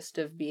darkest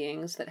of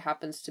beings that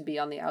happens to be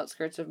on the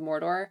outskirts of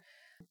Mordor.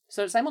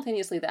 So it's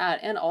simultaneously that,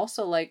 and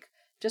also, like,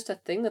 just a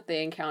thing that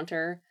they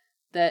encounter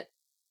that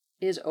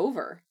is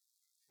over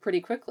pretty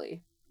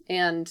quickly.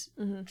 And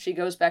she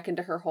goes back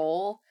into her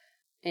hole,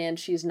 and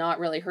she's not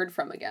really heard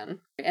from again.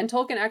 And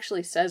Tolkien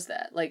actually says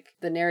that. Like,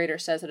 the narrator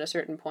says at a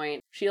certain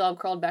point, Shelob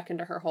crawled back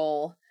into her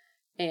hole,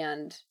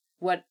 and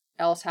what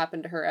else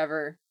happened to her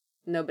ever,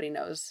 nobody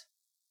knows.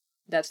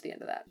 That's the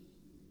end of that.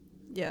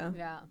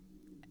 Yeah.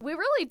 We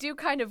really do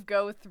kind of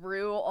go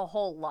through a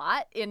whole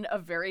lot in a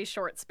very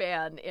short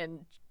span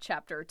in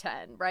chapter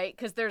 10, right?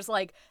 Because there's,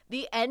 like,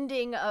 the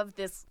ending of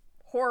this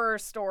horror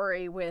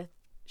story with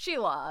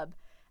Shelob,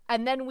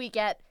 and then we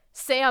get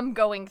Sam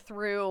going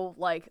through,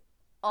 like,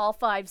 all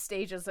 5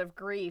 stages of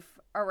grief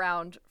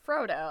around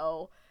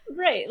Frodo.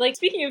 Right, like,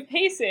 speaking of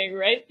pacing,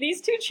 right?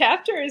 These 2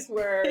 chapters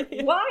were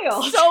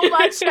wild. So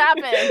much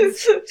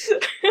happens.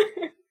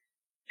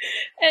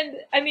 And,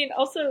 I mean,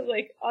 also,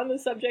 like, on the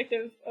subject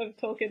of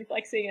Tolkien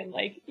flexing and,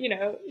 like, you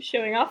know,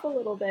 showing off a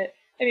little bit,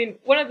 I mean,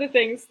 one of the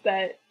things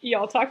that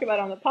y'all talk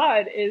about on the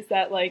pod is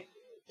that, like,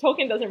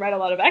 Tolkien doesn't write a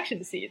lot of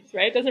action scenes,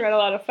 right? Doesn't write a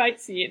lot of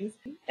fight scenes.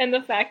 And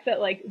the fact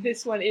that, like,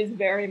 this one is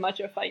very much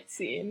a fight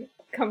scene,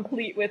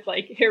 complete with,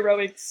 like,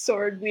 heroic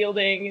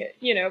sword-wielding,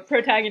 you know,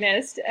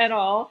 protagonist and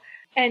all,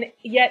 and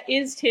yet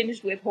is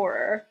tinged with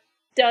horror,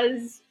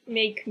 does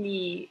make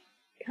me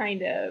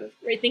kind of,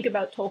 right, think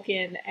about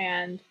Tolkien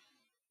and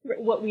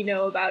what we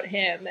know about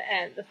him,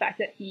 and the fact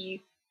that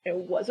he, you know,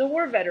 was a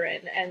war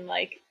veteran, and,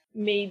 like,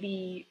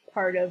 maybe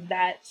part of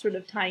that sort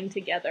of tying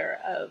together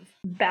of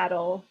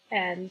battle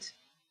and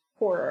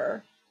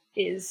horror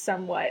is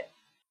somewhat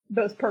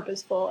both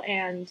purposeful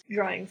and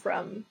drawing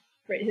from,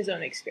 right, his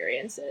own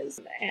experiences,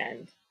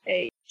 and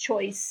a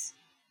choice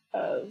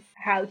of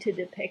how to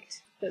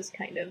depict those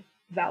kind of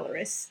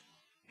valorous,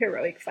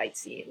 heroic fight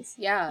scenes.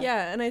 Yeah,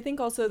 and I think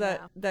also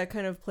that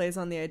kind of plays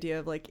on the idea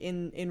of, like,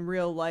 in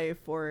real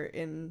life or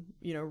in,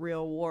 you know,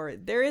 real war,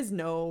 there is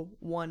no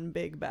one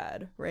big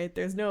bad, right?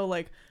 There's no,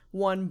 like,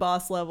 one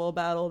boss level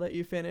battle that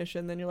you finish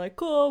and then you're like,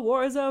 cool,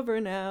 war is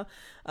over now.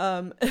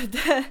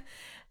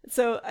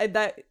 So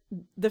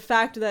the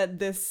fact that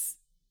this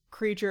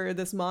creature,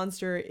 this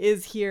monster,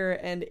 is here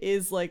and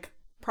is, like,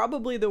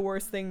 probably the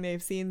worst thing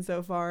they've seen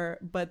so far,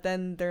 but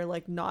then they're,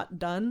 like, not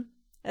done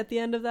at the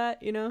end of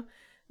that, you know?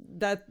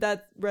 That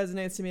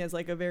resonates to me as,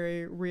 like, a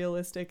very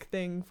realistic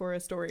thing for a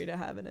story to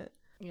have in it.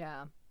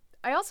 Yeah.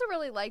 I also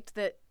really liked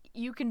that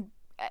you can,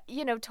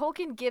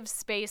 Tolkien gives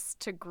space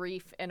to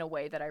grief in a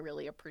way that I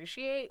really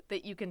appreciate,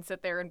 that you can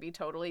sit there and be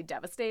totally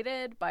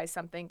devastated by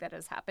something that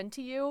has happened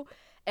to you.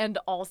 And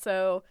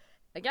also,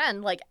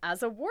 again, like,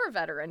 as a war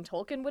veteran,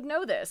 Tolkien would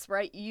know this,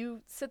 right?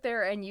 You sit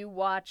there and you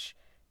watch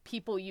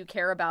people you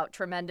care about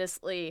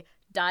tremendously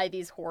die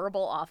these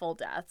horrible, awful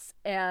deaths.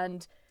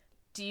 And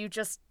do you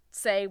just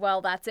say,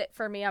 well, that's it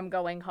for me, I'm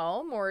going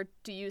home? Or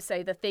do you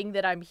say the thing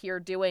that I'm here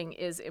doing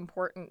is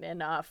important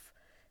enough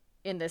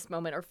in this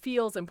moment, or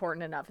feels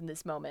important enough in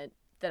this moment,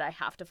 that I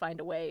have to find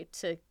a way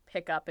to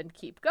pick up and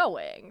keep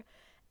going?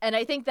 And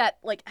I think that,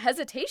 like,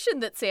 hesitation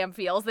that Sam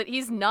feels, that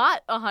he's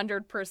not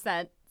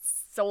 100%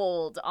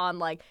 sold on,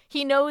 like,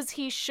 he knows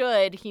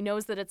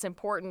that it's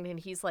important, and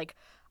he's like,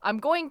 I'm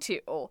going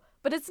to,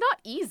 but it's not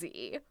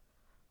easy,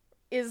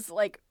 is,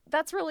 like,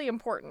 that's really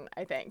important,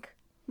 I think.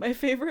 My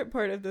favorite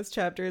part of this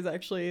chapter is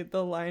actually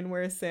the line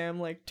where Sam,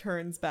 like,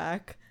 turns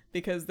back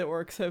because the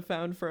orcs have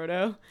found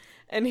Frodo,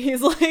 and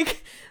he's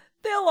like,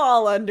 they'll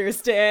all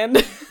understand.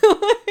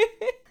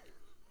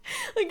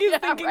 Like, he's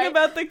thinking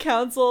about the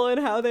council and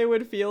how they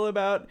would feel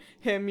about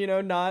him,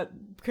 not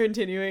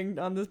continuing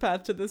on this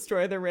path to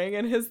destroy the ring,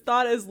 and his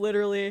thought is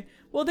literally,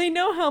 well, they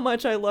know how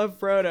much I love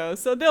Frodo,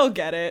 so they'll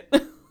get it.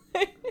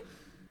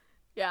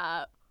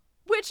 Yeah.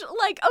 Which,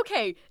 like,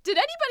 okay, did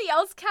anybody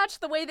else catch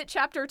the way that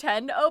chapter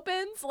 10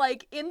 opens?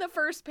 Like, in the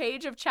first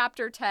page of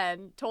chapter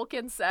 10,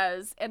 Tolkien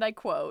says, and I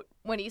quote,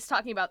 when he's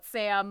talking about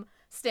Sam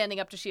standing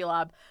up to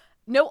Shelob,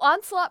 "No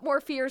onslaught more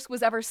fierce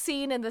was ever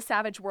seen in the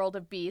savage world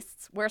of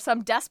beasts, where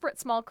some desperate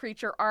small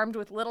creature armed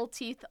with little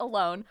teeth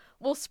alone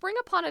will spring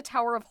upon a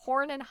tower of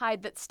horn and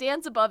hide that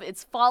stands above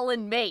its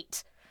fallen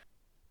mate."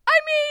 I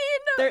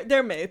mean...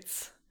 They're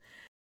mates.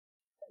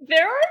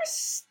 There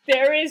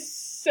is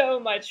so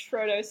much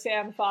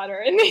Frodo-Sam fodder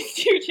in these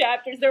two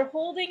chapters. They're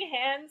holding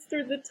hands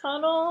through the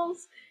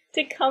tunnels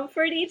to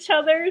comfort each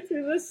other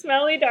through the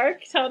smelly,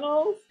 dark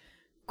tunnels.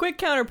 Quick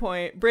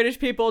counterpoint, British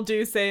people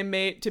do say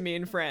mate to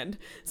mean friend.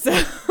 So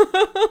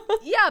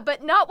yeah,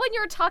 but not when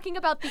you're talking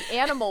about the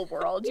animal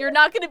world. You're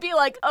not going to be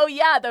like, oh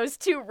yeah, those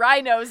two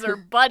rhinos are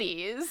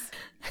buddies.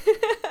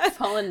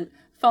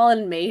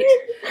 Fallen mate.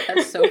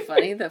 That's so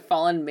funny that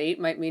fallen mate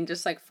might mean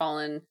just like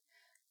fallen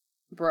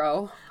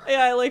bro.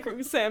 Yeah, I like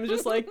Sam's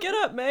just like, get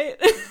up, mate.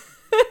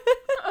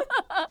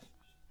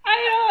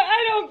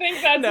 I don't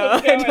think that's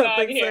what's going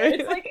on here.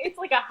 So. It's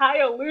like a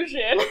high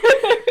illusion.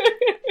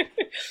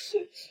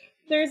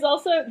 There is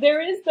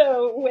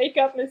the wake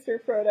up,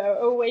 Mr. Frodo.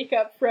 Oh, wake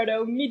up,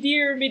 Frodo. Me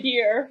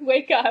dear,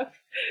 wake up.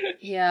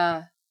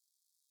 Yeah.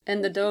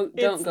 And the don't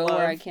go love.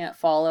 Where I can't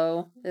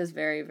follow is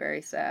very,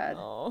 very sad.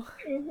 Oh.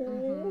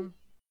 Mm-hmm.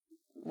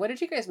 What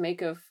did you guys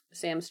make of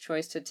Sam's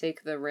choice to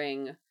take the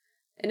ring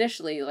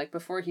initially, like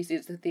before he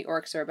sees that the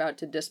orcs are about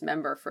to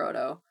dismember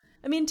Frodo?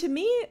 I mean, to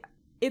me,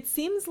 it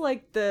seems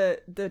like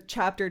the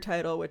chapter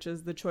title, which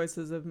is The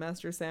Choices of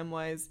Master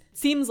Samwise,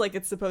 seems like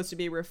it's supposed to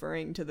be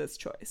referring to this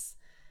choice.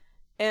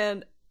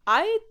 And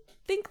I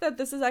think that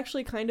this is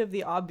actually kind of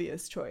the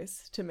obvious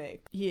choice to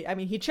make.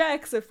 He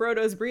checks if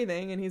Frodo's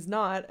breathing, and he's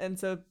not, and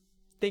so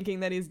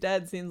thinking that he's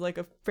dead seems like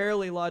a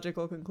fairly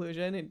logical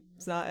conclusion.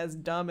 It's not as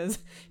dumb as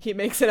he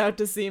makes it out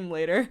to seem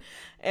later.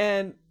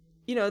 And,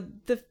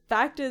 the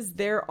fact is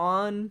they're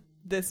on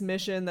this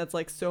mission that's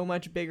like so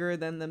much bigger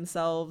than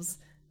themselves.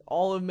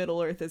 All of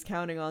Middle-earth is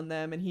counting on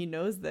them, and he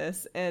knows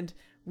this. And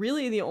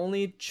really the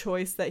only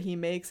choice that he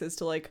makes is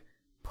to like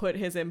put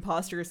his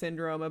imposter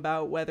syndrome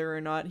about whether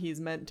or not he's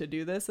meant to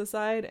do this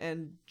aside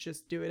and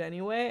just do it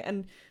anyway.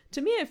 And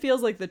to me, it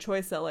feels like the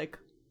choice that like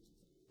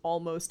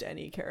almost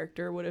any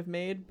character would have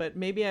made, but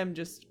maybe I'm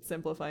just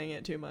simplifying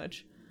it too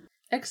much.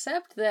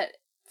 Except that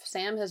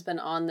Sam has been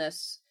on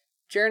this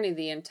journey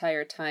the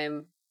entire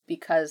time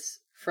because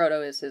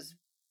Frodo is his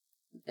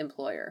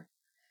employer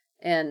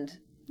and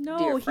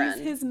dear friend.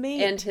 He's his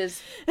mate. And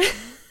his...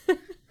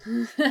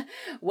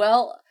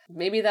 Well,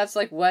 maybe that's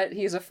like what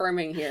he's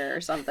affirming here or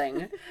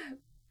something.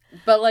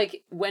 But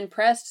like when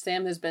pressed,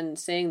 Sam has been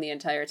saying the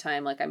entire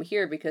time, like, I'm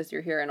here because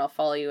you're here and I'll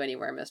follow you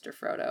anywhere, Mr.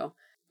 Frodo.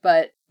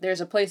 But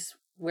there's a place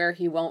where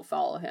he won't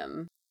follow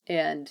him.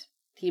 And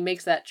he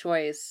makes that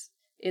choice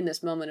in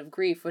this moment of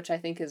grief, which I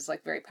think is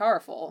like very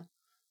powerful.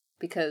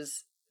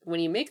 Because when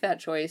you make that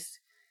choice,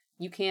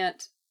 you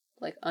can't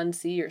like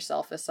unsee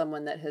yourself as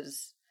someone that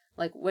has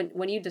like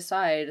when you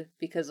decide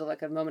because of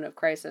like a moment of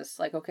crisis,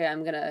 like, okay,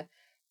 I'm going to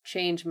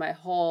change my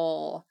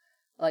whole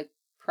like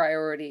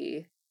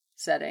priority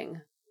setting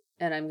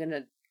and I'm going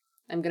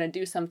to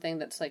do something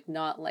that's like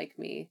not like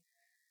me.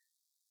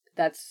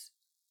 That's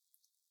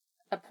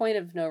a point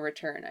of no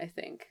return, I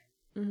think.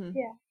 Mm-hmm.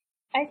 Yeah.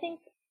 I think,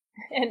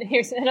 and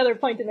here's another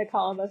point in the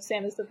column of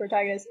Sam as the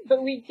protagonist,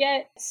 but we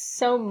get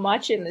so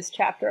much in this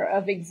chapter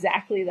of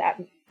exactly that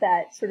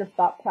sort of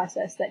thought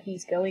process that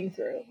he's going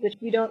through, which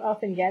we don't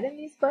often get in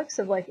these books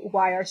of like,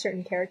 why are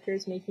certain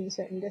characters making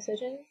certain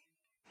decisions?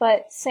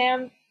 But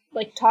Sam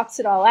like talks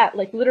it all out,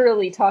 like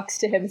literally talks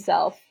to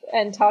himself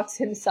and talks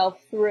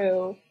himself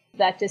through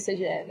that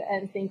decision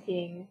and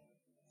thinking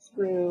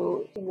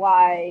through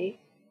why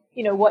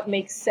what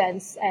makes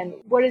sense and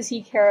what does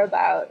he care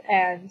about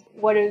and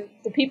what do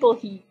the people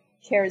he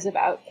cares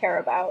about care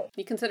about.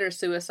 He considers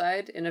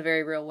suicide in a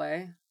very real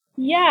way.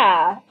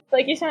 Yeah,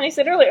 like Ishani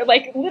said earlier,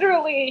 like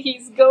literally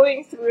he's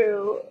going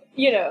through,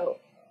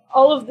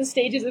 all of the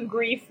stages of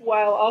grief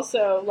while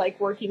also like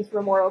working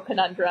through a moral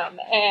conundrum,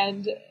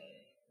 and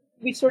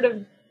we sort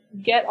of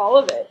get all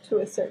of it to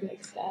a certain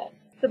extent.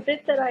 The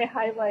bit that I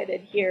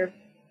highlighted here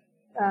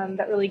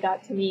that really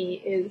got to me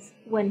is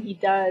when he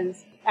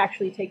does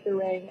actually take the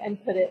ring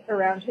and put it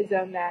around his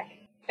own neck,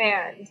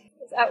 and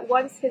at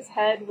once his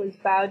head was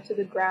bowed to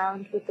the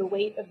ground with the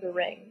weight of the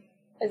ring,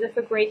 as if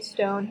a great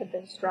stone had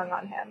been strung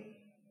on him.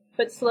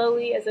 But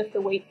slowly, as if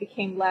the weight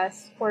became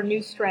less, or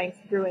new strength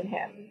grew in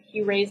him,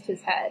 he raised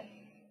his head,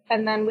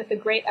 and then with a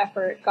great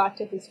effort got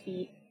to his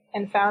feet,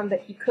 and found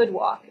that he could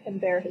walk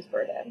and bear his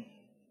burden.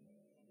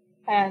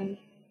 And,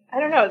 I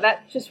don't know,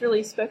 that just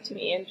really spoke to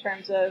me in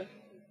terms of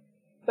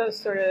both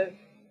sort of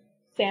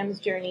Sam's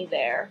journey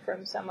there,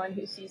 from someone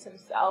who sees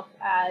himself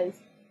as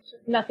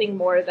nothing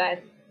more than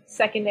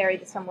secondary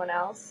to someone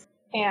else,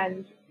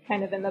 and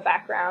kind of in the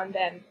background,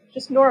 and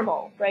just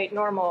normal, right?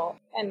 Normal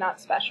and not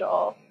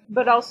special.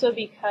 But also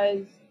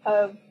because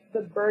of the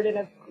burden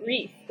of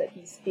grief that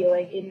he's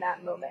feeling in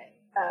that moment.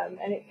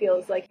 And it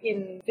feels like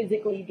in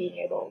physically being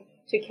able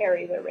to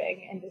carry the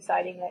ring and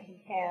deciding that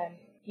he can,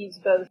 he's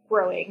both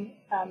growing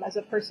as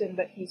a person,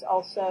 but he's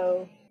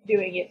also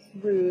doing it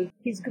through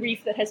his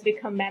grief that has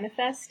become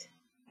manifest,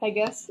 I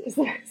guess.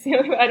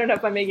 I don't know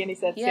if I'm making any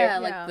sense here.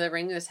 Like the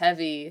ring is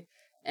heavy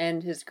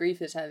and his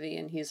grief is heavy,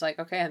 and he's like,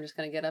 okay, I'm just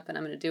going to get up and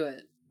I'm going to do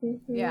it.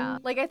 Mm-hmm. Yeah.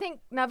 Like, I think,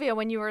 Navia,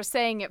 when you were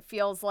saying it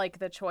feels like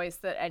the choice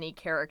that any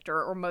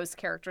character or most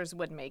characters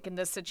would make in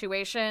this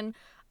situation,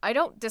 I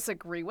don't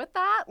disagree with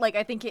that. Like,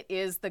 I think it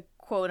is the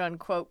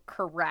quote-unquote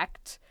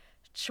correct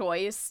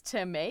choice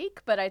to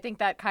make, but I think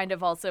that kind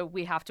of also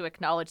we have to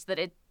acknowledge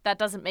that that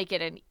doesn't make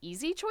it an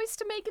easy choice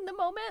to make in the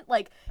moment.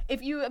 Like,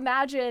 if you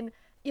imagine,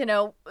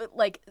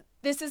 like,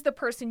 this is the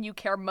person you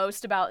care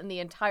most about in the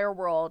entire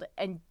world,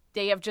 and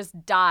they have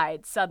just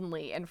died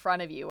suddenly in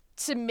front of you.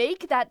 To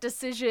make that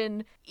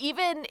decision,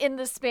 even in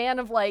the span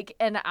of like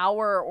an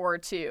hour or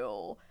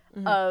two,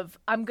 of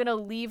I'm going to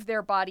leave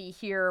their body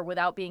here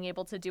without being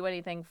able to do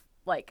anything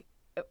like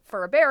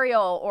for a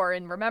burial or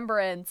in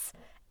remembrance,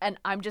 and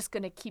I'm just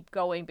going to keep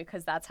going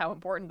because that's how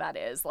important that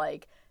is.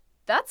 Like,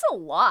 that's a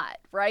lot,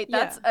 right?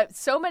 That's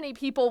so many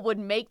people would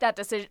make that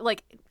decision.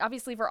 Like,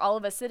 obviously for all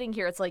of us sitting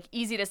here, it's like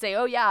easy to say,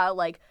 oh yeah,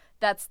 like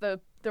that's the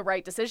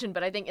right decision.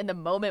 But I think in the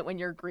moment when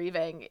you're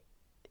grieving,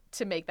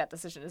 to make that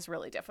decision is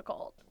really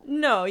difficult.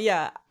 No,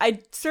 yeah.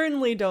 I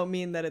certainly don't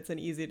mean that it's an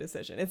easy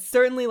decision. It's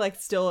certainly like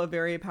still a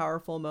very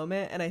powerful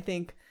moment. And I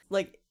think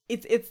like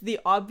it's the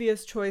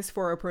obvious choice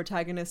for a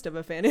protagonist of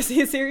a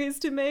fantasy series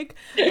to make,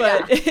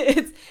 but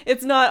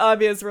it's not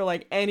obvious for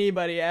like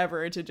anybody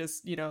ever to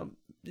just,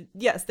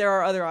 yes, there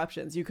are other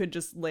options. You could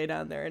just lay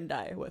down there and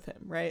die with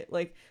him, right?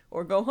 Like,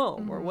 or go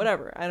home or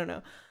whatever. I don't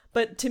know.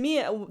 But to me,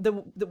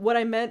 what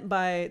I meant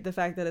by the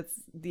fact that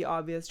it's the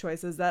obvious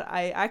choice is that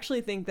I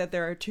actually think that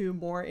there are two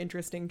more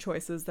interesting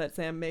choices that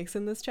Sam makes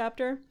in this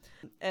chapter.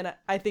 And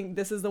I think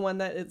this is the one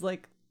that is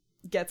like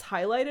gets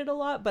highlighted a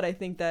lot, but I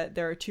think that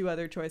there are two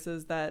other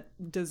choices that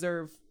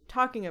deserve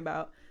talking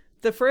about.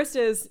 The first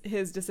is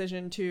his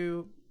decision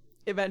to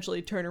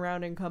eventually turn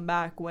around and come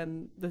back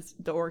when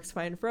the orcs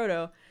find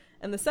Frodo.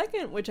 And the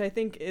second, which I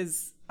think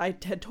is I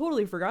had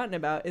totally forgotten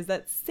about, is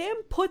that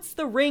Sam puts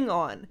the ring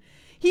on.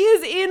 He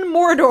is in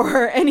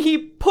Mordor, and he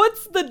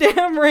puts the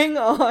damn ring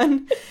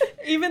on,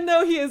 even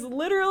though he has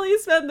literally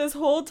spent this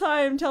whole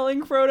time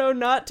telling Frodo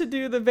not to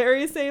do the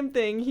very same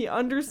thing. He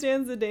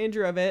understands the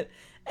danger of it,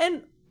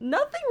 and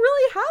nothing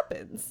really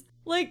happens.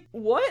 Like,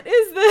 what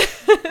is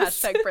this?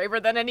 Hashtag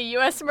braver than any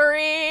U.S.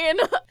 Marine.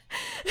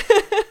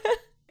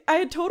 I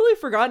had totally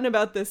forgotten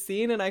about this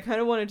scene, and I kind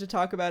of wanted to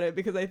talk about it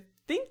because I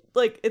think,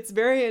 like, it's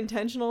very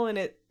intentional and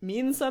it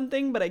means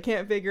something, but I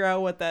can't figure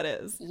out what that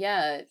is.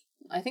 Yeah,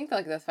 I think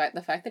like the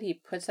fact that he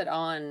puts it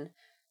on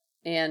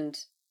and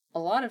a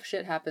lot of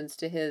shit happens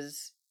to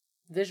his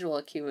visual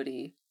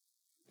acuity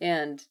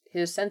and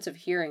his sense of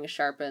hearing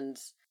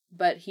sharpens,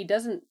 but he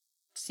doesn't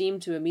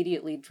seem to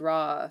immediately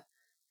draw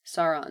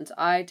Sauron's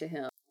eye to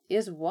him,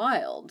 is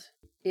wild.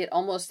 It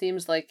almost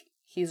seems like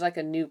he's like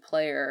a new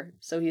player,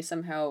 so he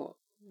somehow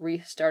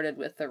restarted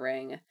with the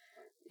ring,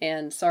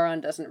 and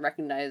Sauron doesn't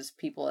recognize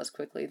people as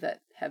quickly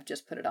that have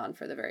just put it on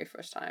for the very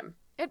first time.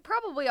 It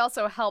probably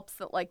also helps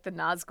that, like, the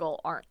Nazgul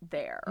aren't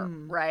there,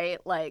 right?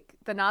 Like,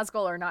 the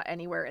Nazgul are not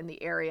anywhere in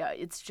the area.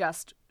 It's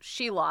just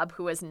Shelob,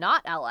 who is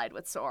not allied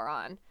with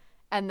Sauron,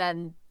 and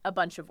then a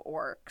bunch of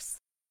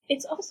orcs.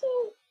 It's also...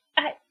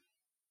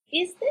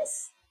 is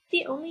this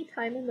the only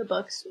time in the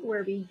books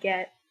where we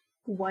get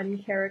one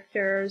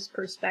character's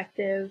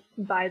perspective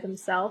by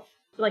themselves?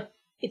 Like,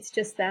 it's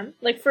just them?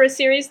 Like, for a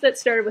series that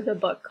started with a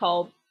book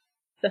called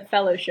The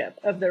Fellowship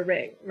of the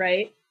Ring,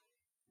 right?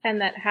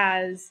 And that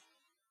has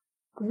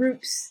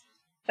groups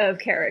of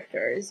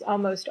characters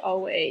almost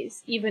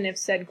always, even if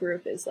said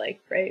group is like,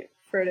 right,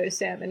 Frodo,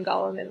 Sam, and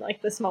Gollum in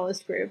like the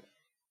smallest group.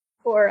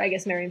 or I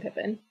guess Merry and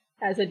Pippin,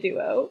 as a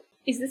duo.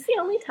 Is this the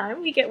only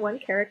time we get one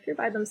character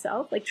by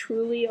themselves, like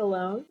truly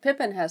alone?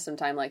 Pippin has some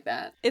time like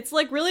that. It's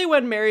like really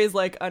when Mary's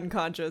like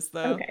unconscious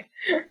though. Okay.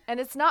 And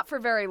it's not for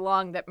very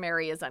long that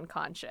Mary is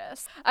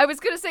unconscious. I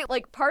was going to say,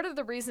 like, part of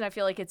the reason I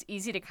feel like it's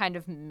easy to kind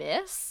of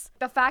miss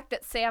the fact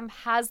that Sam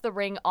has the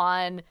ring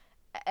on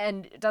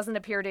and doesn't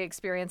appear to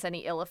experience any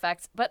ill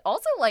effects, but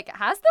also, like,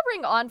 has the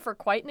ring on for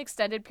quite an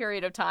extended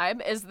period of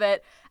time, is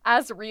that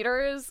as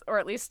readers, or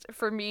at least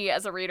for me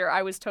as a reader,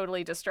 I was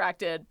totally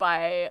distracted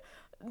by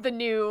the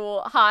new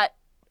hot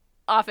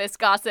office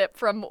gossip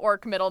from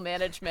Orc middle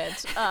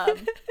management,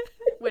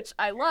 which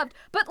I loved,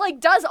 but, like,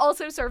 does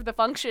also serve the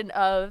function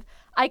of,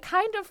 I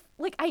kind of,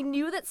 like, I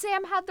knew that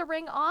Sam had the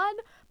ring on,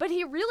 but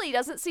he really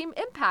doesn't seem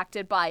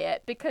impacted by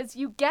it, because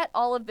you get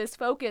all of this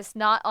focus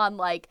not on,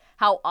 like,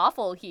 how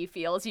awful he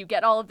feels. You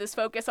get all of this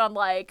focus on,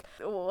 like,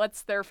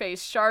 what's their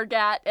face,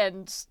 Shargat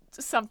and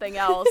something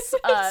else.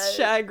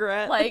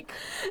 Shagrat. Like,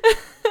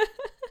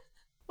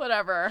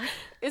 whatever.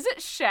 Is it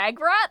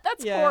Shagrat?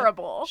 That's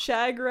horrible.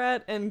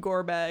 Shagrat and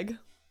Gorbag.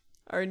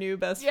 Our new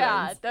best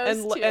friends. Yeah,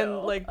 those two. And,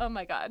 like, oh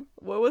my god.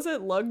 What was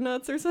it?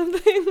 Lugnuts or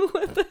something?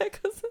 What the heck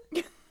was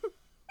it?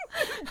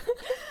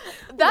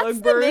 That's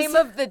the name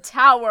of the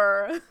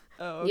tower.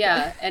 Oh, okay.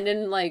 Yeah, and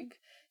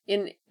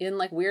in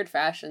weird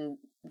fashion,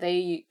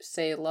 they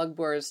say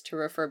Lugbors to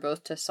refer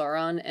both to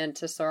Sauron and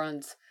to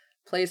Sauron's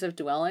place of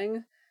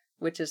dwelling,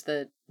 which is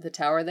the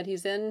tower that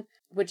he's in,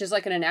 which is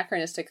like an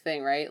anachronistic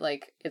thing, right?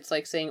 Like, it's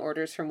like saying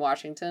orders from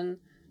Washington.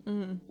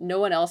 Mm-hmm. No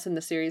one else in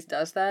the series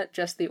does that,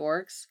 just the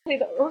orcs. The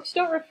orcs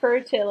don't refer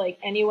to, like,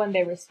 anyone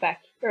they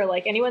respect, or,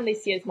 like, anyone they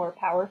see as more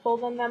powerful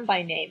than them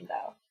by name,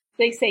 though.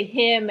 They say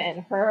him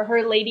and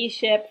her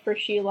ladyship for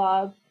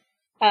Shelob,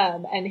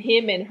 and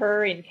him and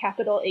her in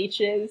capital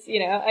H's, you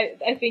know.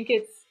 I think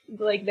it's,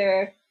 like,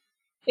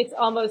 it's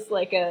almost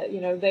like a, you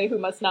know, they who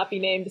must not be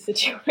named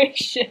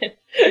situation.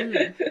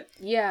 Mm-hmm.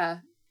 Yeah,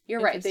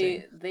 you're right.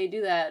 They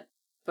do that,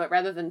 but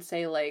rather than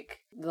say, like,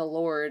 the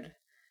Lord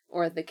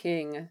or the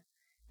King,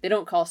 they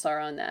don't call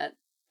Sauron that.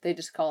 They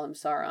just call him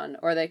Sauron,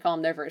 or they call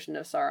him their version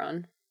of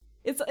Sauron.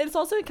 It's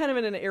also kind of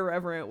in an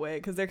irreverent way,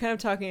 because they're kind of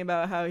talking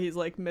about how he's,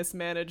 like,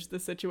 mismanaged the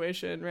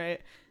situation,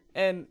 right?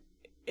 And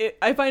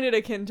I find it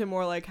akin to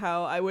more like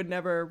how I would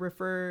never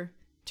refer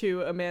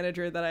to a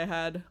manager that I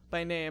had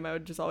by name. I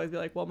would just always be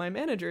like, well, my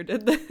manager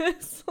did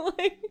this.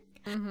 Like,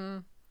 mm-hmm.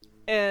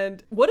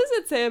 And what does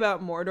it say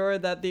about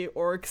Mordor that the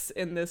orcs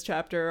in this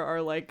chapter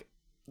are, like,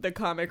 the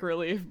comic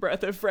relief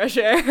breath of fresh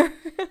air?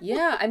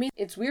 Yeah, I mean,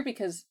 it's weird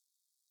because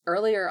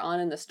earlier on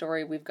in the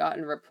story, we've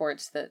gotten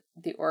reports that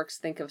the orcs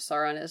think of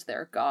Sauron as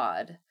their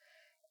god.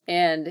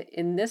 And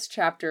in this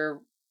chapter,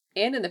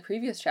 and in the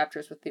previous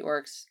chapters with the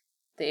orcs,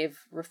 they've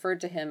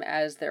referred to him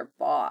as their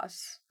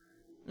boss.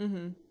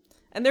 Mm-hmm.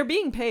 And they're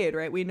being paid,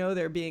 right? We know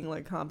they're being,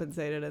 like,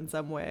 compensated in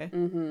some way.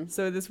 Mm-hmm.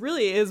 So this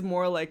really is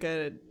more like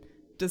a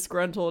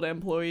disgruntled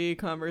employee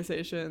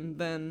conversation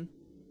than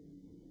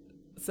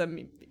some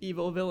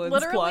evil villains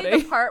literally plotting.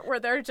 The part where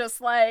they're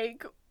just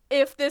like,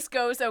 if this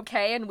goes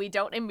okay and we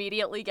don't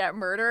immediately get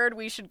murdered,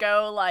 we should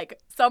go, like,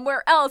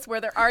 somewhere else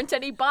where there aren't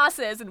any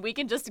bosses and we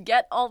can just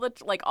get all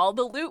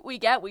the loot we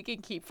get, we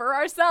can keep for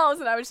ourselves.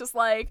 And I was just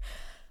like,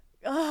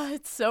 oh,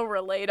 it's so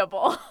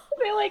relatable.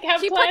 They, like,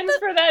 have plans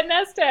for that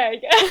nest egg.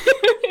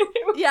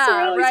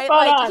 Yeah, really right?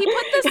 Like, on. He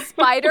put the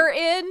spider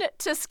in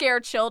to scare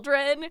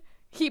children.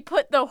 He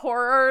put the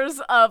horrors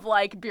of,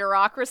 like,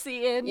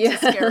 bureaucracy in to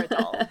scare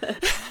adults.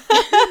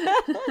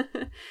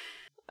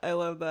 I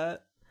love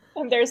that.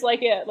 And there's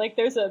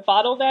there's a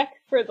bottleneck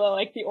for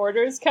the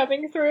orders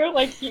coming through.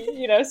 Like,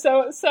 you know,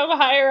 so some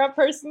higher up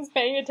person's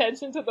paying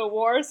attention to the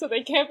war, so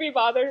they can't be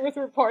bothered with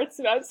reports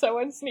about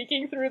someone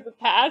sneaking through the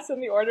pass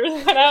and the orders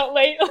went out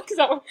late. Like,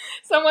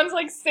 someone's,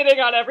 like, sitting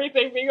on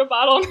everything being a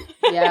bottleneck.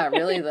 Yeah,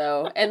 really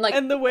though. And, like,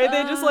 and the way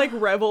they just, like,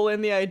 revel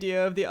in the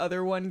idea of the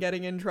other one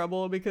getting in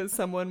trouble because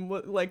someone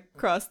like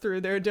crossed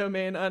through their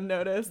domain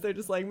unnoticed. They're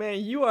just like,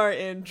 man, you are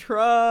in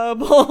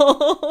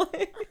trouble.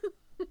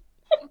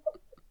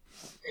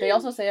 They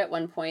also say at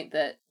one point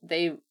that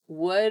they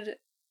would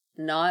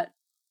not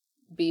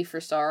be for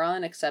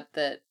Sauron, except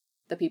that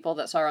the people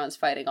that Sauron's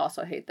fighting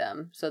also hate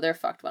them. So they're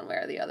fucked one way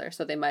or the other.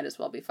 So they might as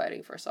well be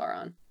fighting for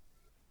Sauron.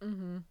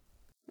 Mm-hmm.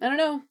 I don't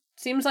know.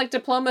 Seems like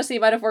diplomacy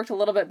might have worked a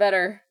little bit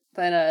better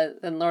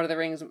than Lord of the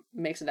Rings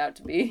makes it out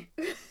to be.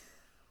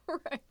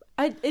 Right.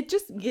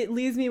 It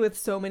leaves me with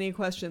so many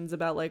questions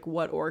about, like,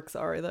 what orcs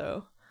are,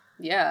 though.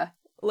 Yeah.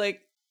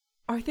 Like,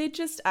 are they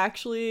just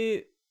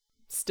actually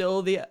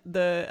still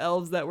the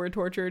elves that were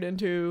tortured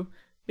into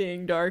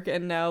being dark,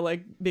 and now,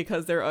 like,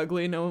 because they're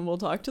ugly, no one will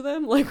talk to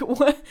them? Like,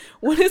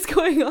 what is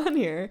going on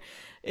here?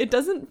 It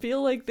doesn't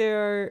feel like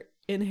they're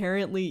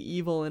inherently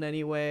evil in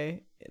any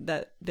way,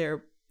 that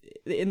they're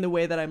in the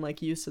way that I'm,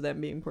 like, used to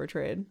them being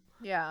portrayed.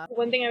 Yeah.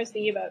 One thing I was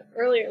thinking about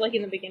earlier, like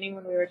in the beginning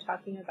when we were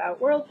talking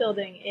about world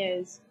building,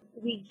 is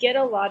we get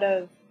a lot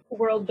of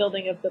world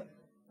building of the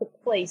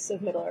place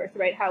of Middle-earth,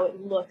 right? How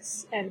it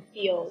looks and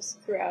feels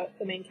throughout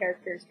the main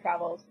character's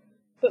travels.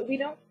 But we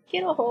don't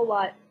get a whole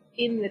lot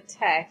in the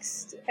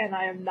text, and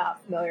I am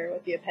not familiar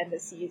with the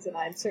appendices, and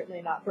I'm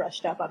certainly not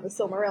brushed up on the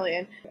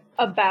Silmarillion,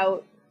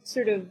 about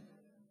sort of,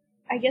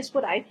 I guess,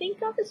 what I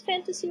think of as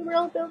fantasy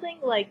world building,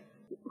 like,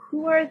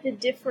 who are the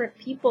different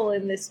people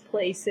in this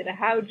place, and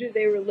how do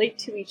they relate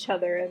to each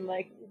other, and,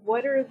 like,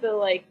 what are the,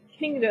 like,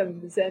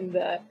 kingdoms, and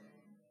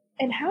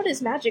how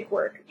does magic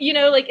work? You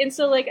know, like, and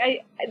so, like,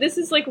 this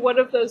is, like, one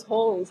of those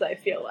holes, I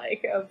feel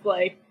like, of,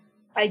 like,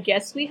 I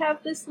guess we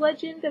have this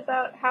legend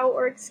about how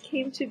orcs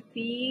came to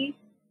be,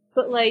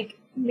 but, like,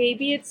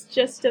 maybe it's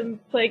just a,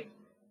 like,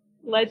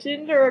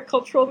 legend or a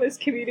cultural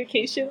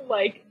miscommunication,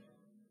 like,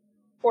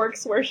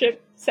 orcs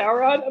worship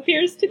Sauron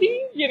appears to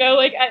be, you know,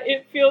 like,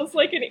 it feels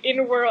like an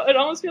in-world, it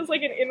almost feels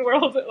like an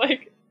in-world,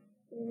 like,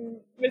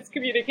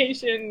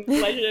 miscommunication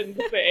legend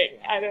thing.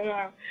 I don't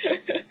know.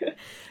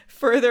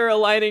 Further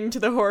aligning to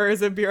the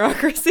horrors of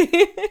bureaucracy.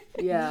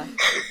 Yeah.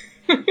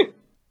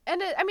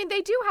 And I mean,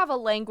 they do have a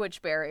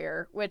language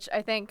barrier, which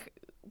I think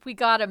we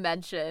gotta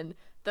mention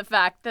the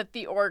fact that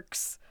the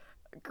orcs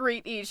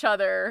greet each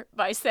other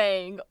by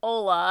saying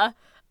 "Ola."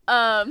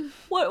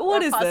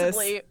 What is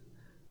possibly this?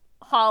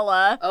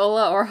 Holla.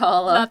 Ola or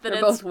Hala. Not that They're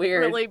it's both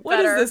weird. really What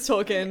better. is this,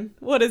 Tolkien?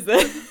 What is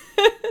this?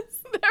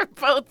 They're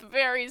both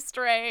very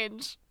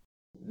strange.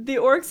 The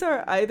orcs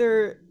are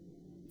either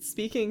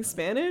speaking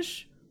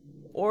Spanish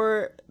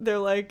or they're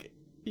like,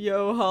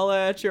 yo,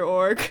 holla at your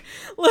orc.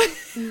 Like,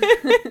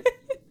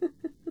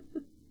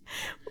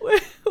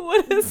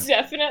 what is...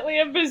 Definitely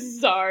a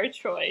bizarre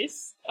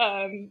choice.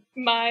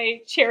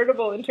 My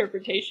charitable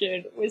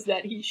interpretation was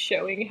that he's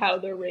showing how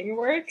the ring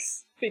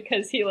works,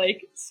 because he,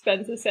 like,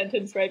 spends a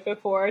sentence right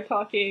before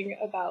talking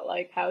about,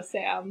 like, how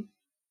Sam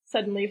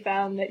suddenly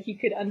found that he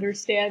could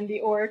understand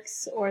the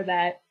orcs, or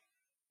that,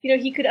 you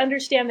know, he could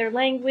understand their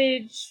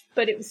language,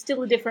 but it was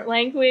still a different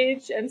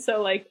language, and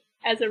so, like,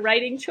 as a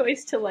writing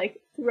choice to, like,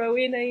 throw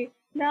in a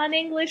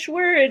non-English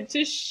word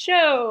to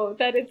show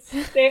that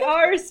they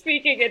are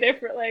speaking a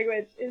different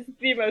language is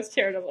the most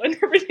charitable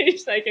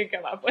interpretation I can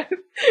come up with.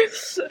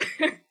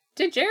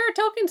 Did J.R.R.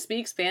 Tolkien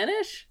speak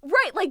Spanish?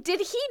 Right, like,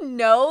 did he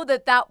know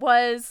that that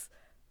was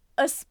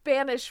a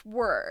Spanish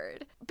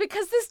word?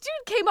 Because this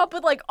dude came up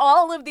with, like,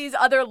 all of these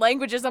other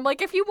languages. I'm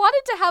like, if you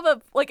wanted to have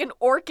an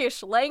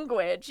orcish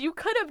language, you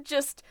could have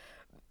just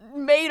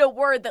made a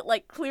word that,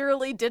 like,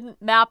 clearly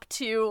didn't map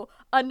to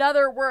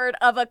another word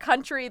of a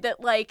country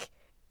that, like,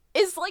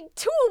 is, like,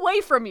 too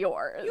away from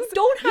yours. You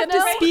don't have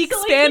know? to speak So,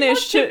 like,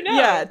 Spanish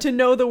to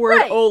know the word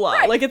Right, hola.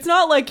 right. Like, it's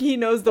not like he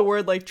knows the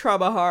word, like,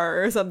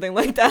 trabajar or something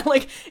like that.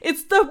 Like,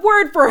 it's the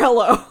word for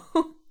hello.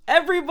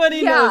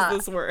 Everybody knows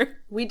this word.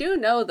 We do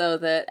know, though,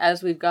 that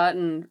as we've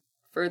gotten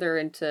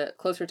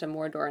closer to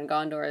Mordor and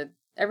Gondor,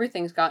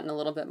 everything's gotten a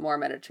little bit more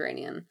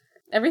Mediterranean.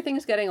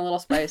 Everything's getting a little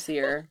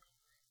spicier.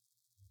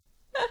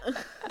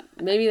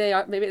 Maybe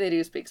they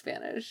do speak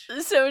Spanish.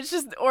 So it's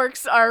just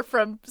orcs are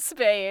from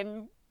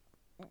Spain.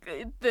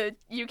 The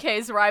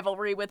UK's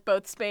rivalry with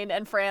both Spain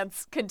and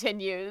France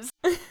continues.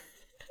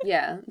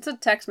 Yeah, it's a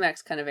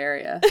Tex-Mex kind of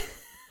area.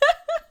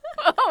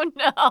 Oh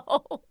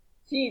no.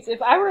 Jeez,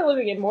 if I were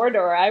living in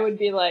Mordor, I would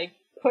be, like,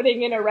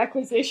 putting in a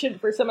requisition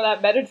for some of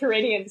that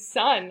Mediterranean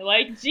sun.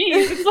 Like,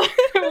 geez, it's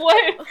like,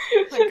 what?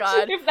 Oh my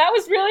God. If that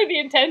was really the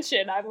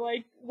intention, I'm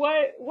like,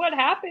 what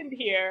happened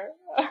here?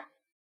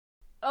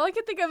 All I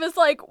can think of is,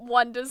 like,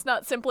 one does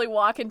not simply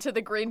walk into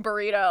the green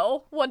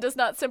burrito. One does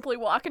not simply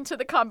walk into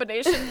the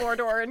combination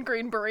Mordor and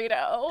green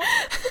burrito.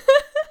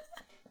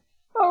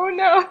 Oh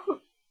no.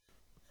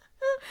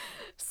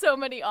 So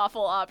many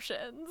awful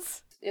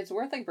options. It's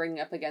worth, like, bringing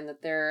up again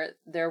that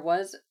there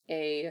was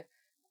a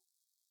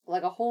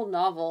whole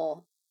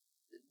novel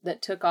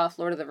that took off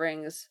Lord of the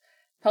Rings,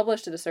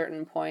 published at a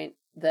certain point,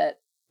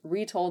 that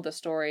retold the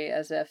story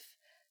as if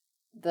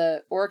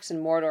the orcs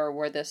in Mordor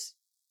were this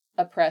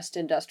oppressed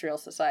industrial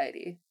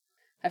society.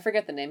 I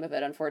forget the name of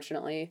it,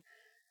 unfortunately,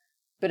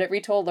 but it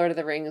retold Lord of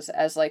the Rings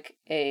as, like,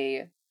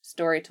 a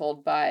story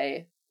told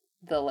by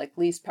the, like,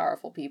 least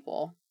powerful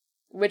people,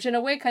 which in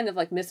a way kind of,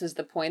 like, misses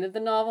the point of the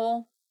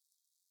novel.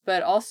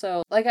 But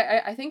also, like,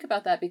 I think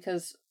about that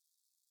because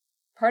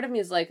part of me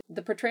is like,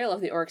 the portrayal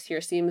of the orcs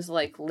here seems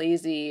like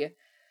lazy,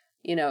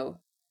 you know,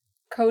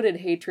 coded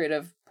hatred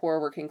of poor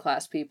working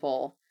class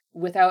people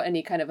without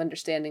any kind of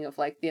understanding of,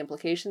 like, the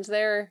implications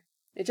there.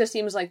 It just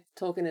seems like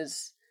Tolkien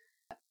is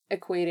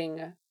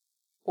equating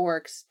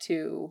orcs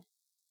to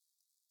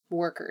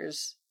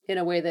workers in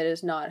a way that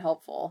is not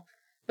helpful.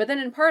 But then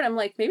in part, I'm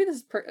like, maybe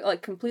this is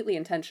completely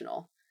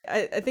intentional.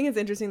 I think it's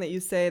interesting that you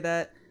say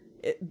that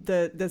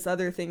this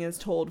other thing is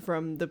told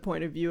from the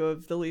point of view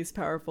of the least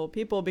powerful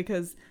people,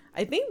 because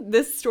I think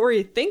this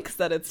story thinks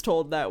that it's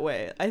told that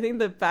way. I think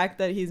the fact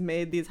that he's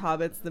made these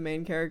hobbits the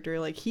main character,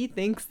 like, he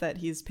thinks that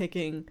he's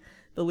picking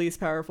the least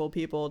powerful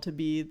people to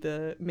be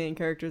the main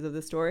characters of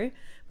the story.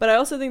 But I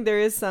also think there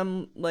is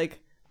some, like,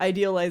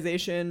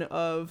 idealization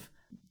of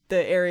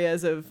the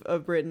areas of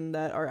Britain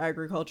that are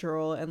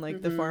agricultural and,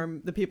 like,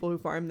 the people who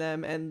farm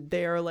them, and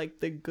they are, like,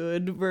 the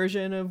good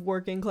version of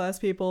working class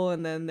people,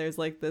 and then there's,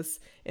 like, this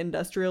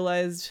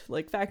industrialized,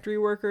 like, factory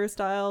worker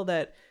style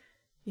that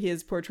he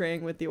is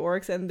portraying with the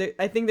orcs, and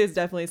I think there's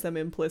definitely some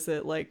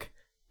implicit like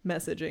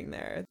messaging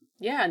there.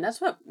 Yeah, and that's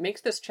what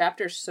makes this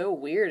chapter so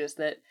weird, is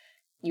that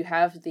you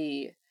have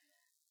the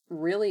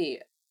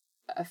really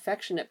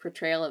affectionate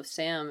portrayal of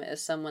Sam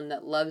as someone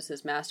that loves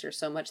his master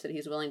so much that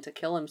he's willing to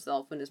kill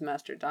himself when his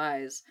master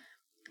dies.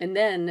 And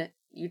then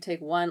you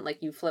take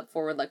you flip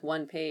forward like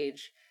one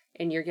page,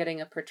 and you're getting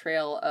a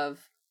portrayal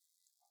of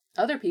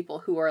other people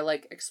who are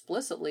like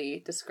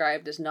explicitly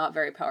described as not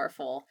very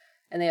powerful,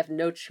 and they have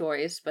no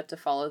choice but to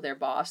follow their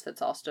boss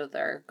that's also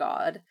their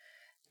god.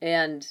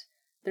 And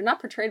they're not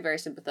portrayed very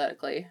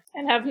sympathetically.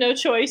 And have no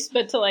choice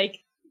but to like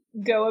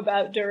go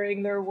about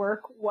doing their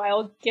work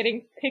while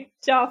getting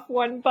picked off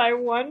one by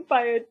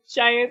a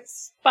giant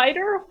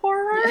spider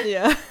horror.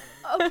 Yeah.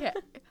 Okay.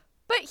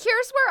 But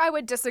here's where I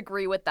would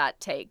disagree with that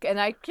take.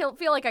 And I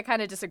feel like I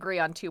kind of disagree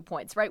on 2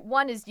 points, right?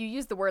 One is you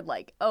use the word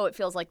like, oh, it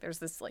feels like there's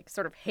this like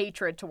sort of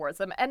hatred towards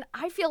them. And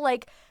I feel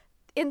like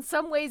in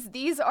some ways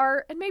these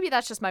are, and maybe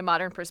that's just my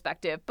modern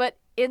perspective, but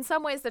in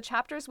some ways the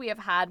chapters we have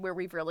had where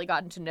we've really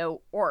gotten to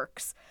know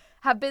orcs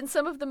have been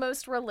some of the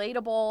most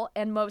relatable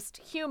and most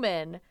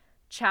human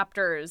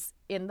chapters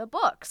in the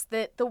books.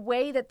 That the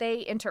way that they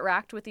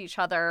interact with each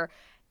other,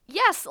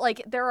 yes,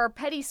 like there are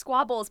petty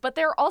squabbles, but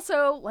they're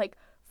also like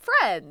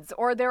friends,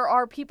 or there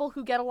are people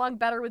who get along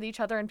better with each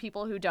other and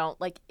people who don't.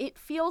 Like it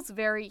feels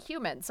very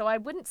human. So I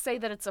wouldn't say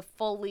that it's a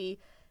fully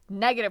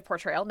negative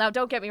portrayal. Now,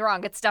 don't get me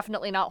wrong, it's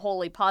definitely not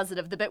wholly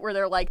positive. The bit where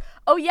they're like,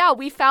 oh yeah,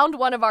 we found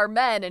one of our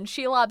men and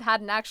Shelob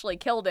hadn't actually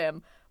killed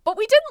him, but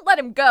we didn't let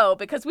him go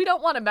because we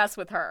don't want to mess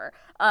with her.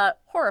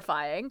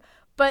 Horrifying.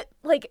 But,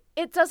 like,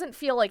 it doesn't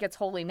feel like it's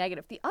wholly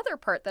negative. The other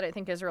part that I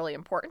think is really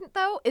important,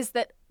 though, is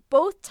that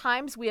both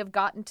times we have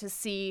gotten to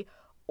see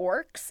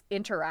orcs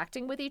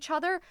interacting with each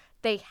other,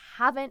 they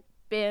haven't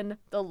been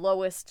the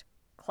lowest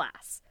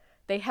class.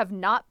 They have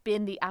not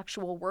been the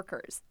actual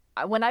workers.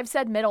 When I've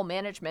said middle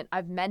management,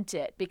 I've meant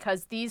it,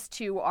 because these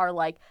two are,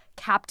 like,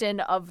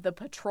 captain of the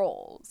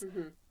patrols.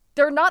 Mm-hmm.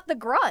 They're not the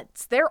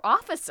grunts. They're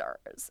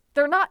officers.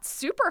 They're not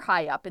super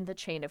high up in the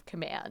chain of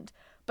command,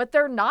 but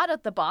they're not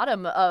at the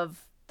bottom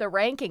of the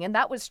ranking. And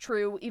that was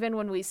true even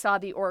when we saw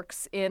the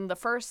orcs in the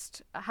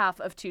first half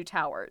of Two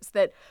Towers,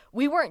 that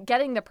we weren't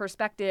getting the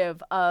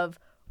perspective of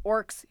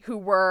orcs who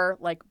were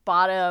like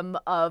bottom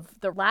of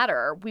the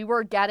ladder. We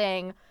were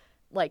getting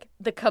like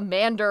the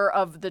commander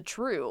of the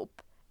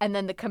troop, and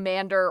then the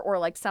commander or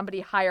like somebody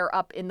higher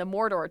up in the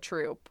Mordor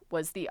troop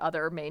was the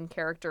other main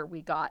character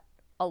we got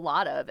a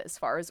lot of as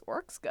far as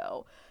orcs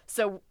go.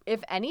 So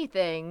if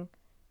anything,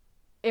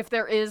 if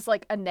there is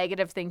like a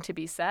negative thing to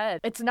be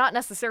said, it's not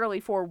necessarily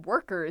for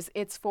workers,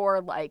 it's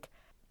for like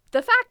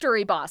the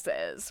factory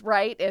bosses,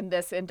 right? In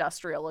this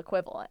industrial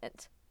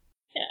equivalent.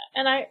 Yeah,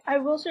 and I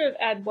will sort of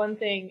add one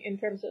thing in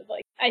terms of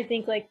like, I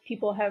think like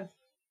people have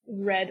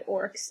read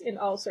orcs in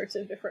all sorts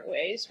of different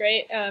ways,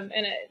 right?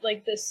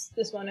 Like this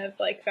one of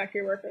like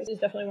factory workers is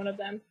definitely one of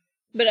them.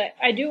 But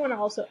I do want to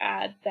also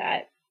add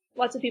that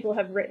lots of people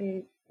have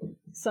written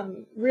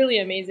some really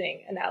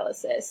amazing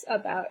analysis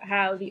about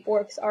how the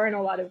orcs are in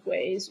a lot of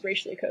ways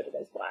racially coded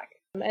as black.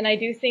 And I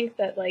do think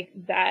that like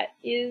that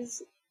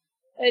is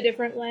a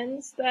different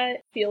lens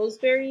that feels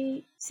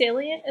very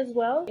salient as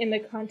well in the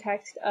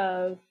context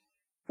of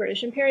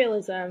British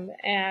imperialism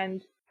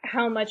and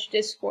how much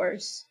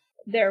discourse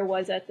there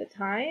was at the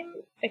time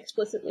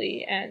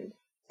explicitly, and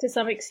to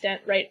some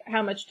extent, right,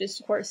 how much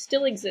discourse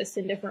still exists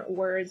in different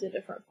words and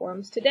different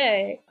forms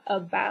today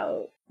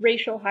about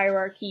racial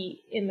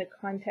hierarchy in the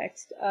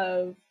context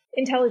of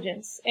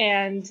intelligence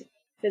and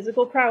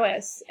physical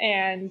prowess.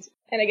 And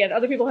again,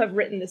 other people have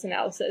written this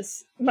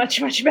analysis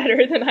much, much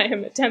better than I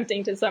am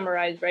attempting to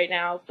summarize right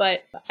now.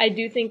 But I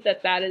do think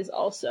that that is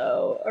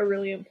also a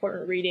really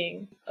important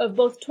reading of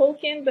both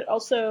Tolkien, but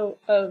also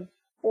of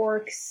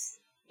orcs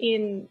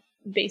in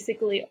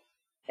basically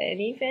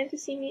any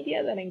fantasy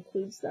media that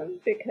includes them,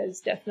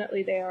 because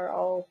definitely they are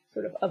all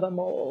sort of a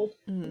mold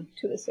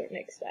to a certain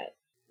extent.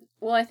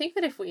 Well, I think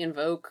that if we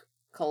invoke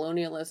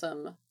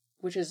colonialism,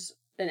 which is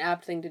an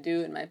apt thing to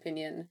do, in my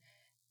opinion,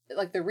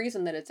 like the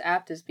reason that it's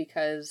apt is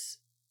because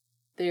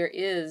there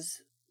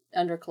is,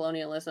 under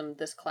colonialism,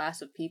 this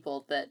class of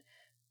people that,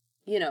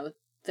 you know,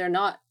 they're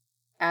not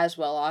as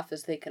well off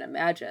as they can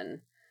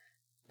imagine,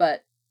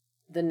 but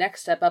the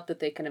next step up that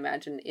they can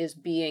imagine is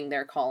being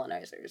their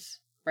colonizers,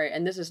 right?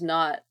 And this is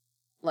not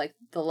like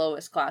the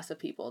lowest class of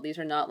people. These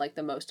are not like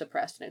the most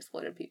oppressed and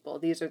exploited people.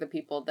 These are the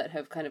people that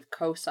have kind of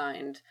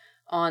co-signed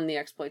on the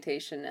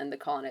exploitation and the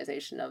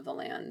colonization of the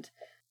land.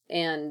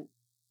 And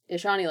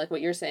Ishani, like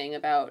what you're saying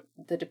about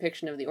the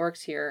depiction of the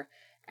orcs here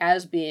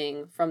as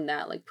being from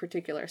that like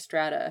particular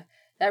strata,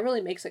 that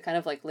really makes it kind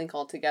of like link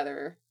all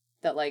together,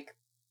 that like,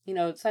 you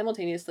know,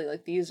 simultaneously,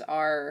 like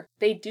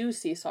they do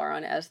see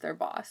Sauron as their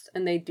boss,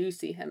 and they do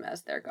see him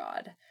as their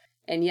god.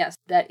 And yes,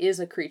 that is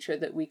a creature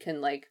that we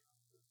can like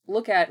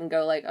look at and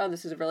go like, oh,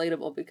 this is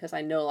relatable because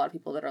I know a lot of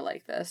people that are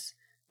like this.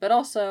 But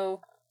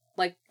also,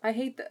 like, I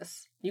hate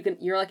this.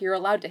 You're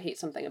allowed to hate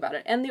something about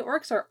it. And the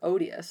orcs are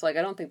odious. Like,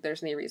 I don't think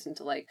there's any reason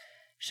to like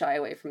shy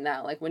away from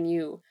that. Like when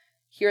you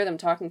hear them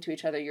talking to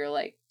each other, you're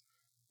like,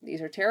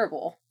 these are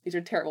terrible. These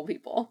are terrible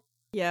people.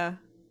 Yeah.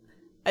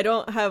 I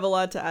don't have a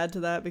lot to add to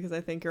that because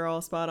I think you're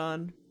all spot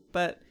on.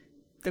 But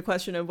the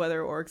question of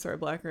whether orcs are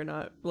black or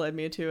not led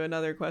me to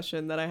another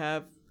question that I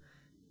have.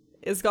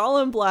 Is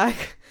Gollum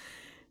black?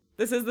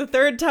 This is the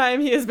third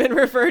time he has been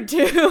referred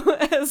to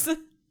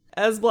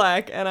as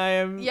black, and I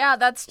am... Yeah,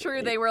 that's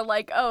true. They were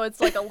like, oh, it's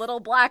like a little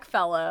black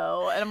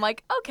fellow. And I'm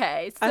like,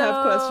 okay, so... I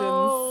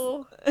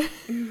have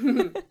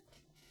questions.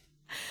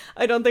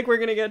 I don't think we're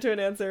going to get to an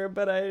answer,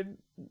 but I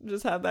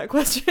just have that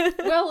question.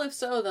 Well, if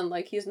so, then,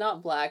 like, he's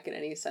not black in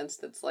any sense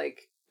that's,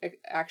 like,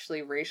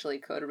 actually racially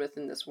coded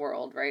within this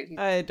world, right?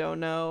 I don't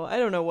know. I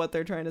don't know what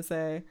they're trying to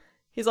say.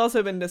 He's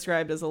also been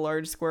described as a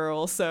large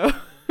squirrel, so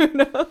who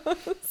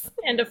knows?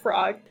 And a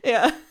frog.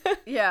 Yeah.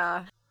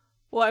 Yeah.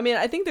 Well, I mean,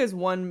 I think there's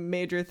one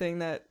major thing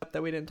that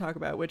we didn't talk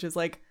about, which is,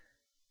 like,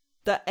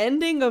 the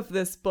ending of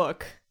this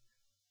book.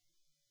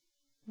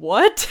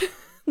 What?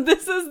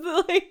 This is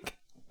the, like...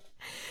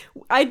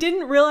 I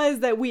didn't realize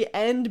that we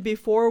end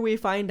before we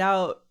find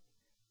out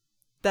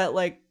that,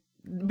 like,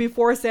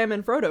 before Sam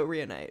and Frodo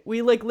reunite.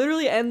 We, like,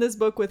 literally end this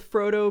book with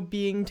Frodo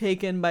being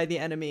taken by the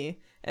enemy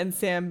and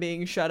Sam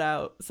being shut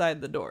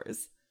outside the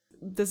doors.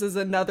 This is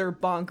another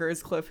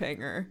bonkers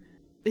cliffhanger.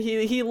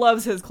 He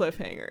loves his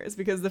cliffhangers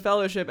because the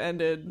Fellowship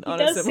ended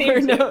on a similar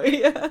note.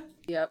 Yeah.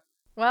 Yep.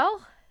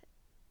 Well,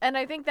 and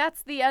I think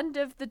that's the end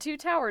of the Two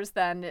Towers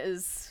then,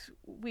 is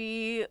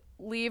we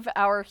leave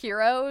our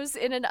heroes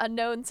in an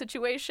unknown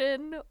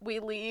situation. We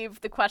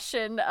leave the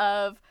question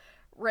of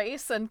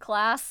race and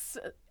class,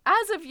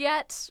 as of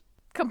yet,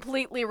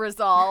 completely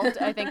resolved,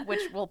 I think,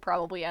 which will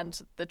probably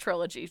end the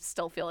trilogy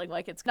still feeling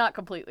like it's not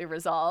completely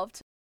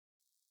resolved.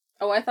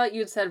 Oh, I thought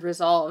you'd said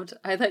resolved.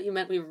 I thought you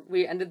meant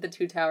we ended the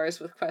Two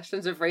Towers with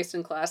questions of race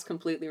and class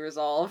completely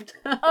resolved.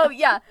 Oh,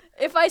 yeah.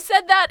 If I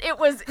said that, it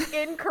was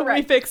incorrect.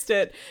 We fixed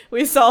it.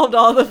 We solved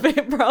all the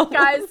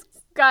problems.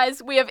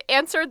 Guys, we have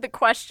answered the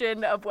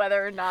question of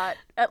whether or not,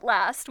 at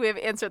last, we have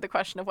answered the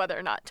question of whether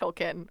or not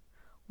Tolkien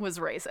was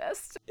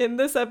racist. In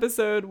this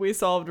episode, we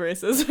solved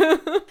racism.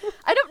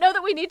 I don't know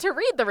that we need to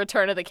read The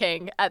Return of the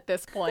King at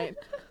this point,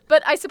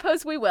 but I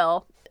suppose we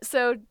will.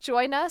 So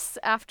join us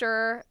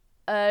after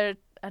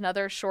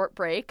another short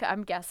break,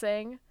 I'm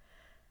guessing,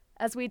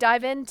 as we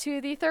dive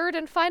into the third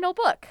and final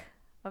book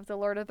of The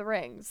Lord of the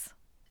Rings.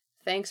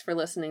 Thanks for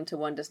listening to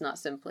One Does Not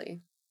Simply.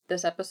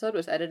 This episode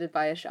was edited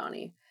by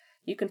Ashani.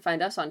 You can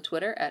find us on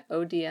Twitter at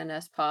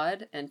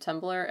ODNSPod and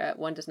Tumblr at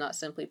One Does Not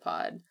Simply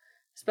Pod.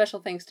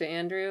 Special thanks to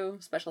Andrew,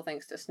 special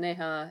thanks to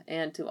Sneha,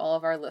 and to all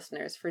of our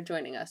listeners for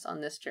joining us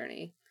on this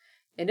journey.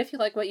 And if you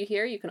like what you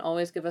hear, you can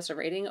always give us a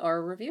rating or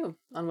a review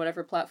on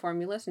whatever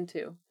platform you listen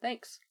to.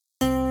 Thanks.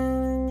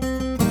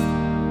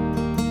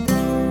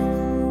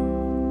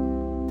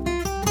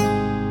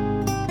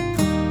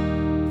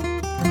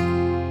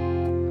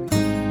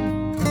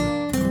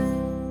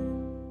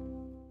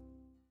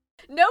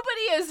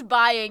 Nobody is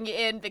buying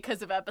in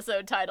because of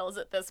episode titles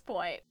at this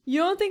point.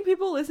 You don't think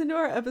people listen to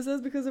our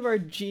episodes because of our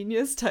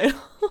genius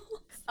titles?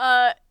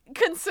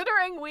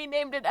 Considering we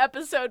named an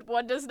episode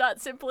One Does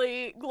Not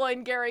Simply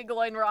Gloin Gary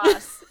Gloin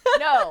Ross.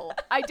 No,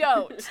 I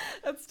don't.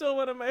 That's still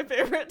one of my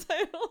favorite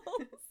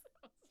titles.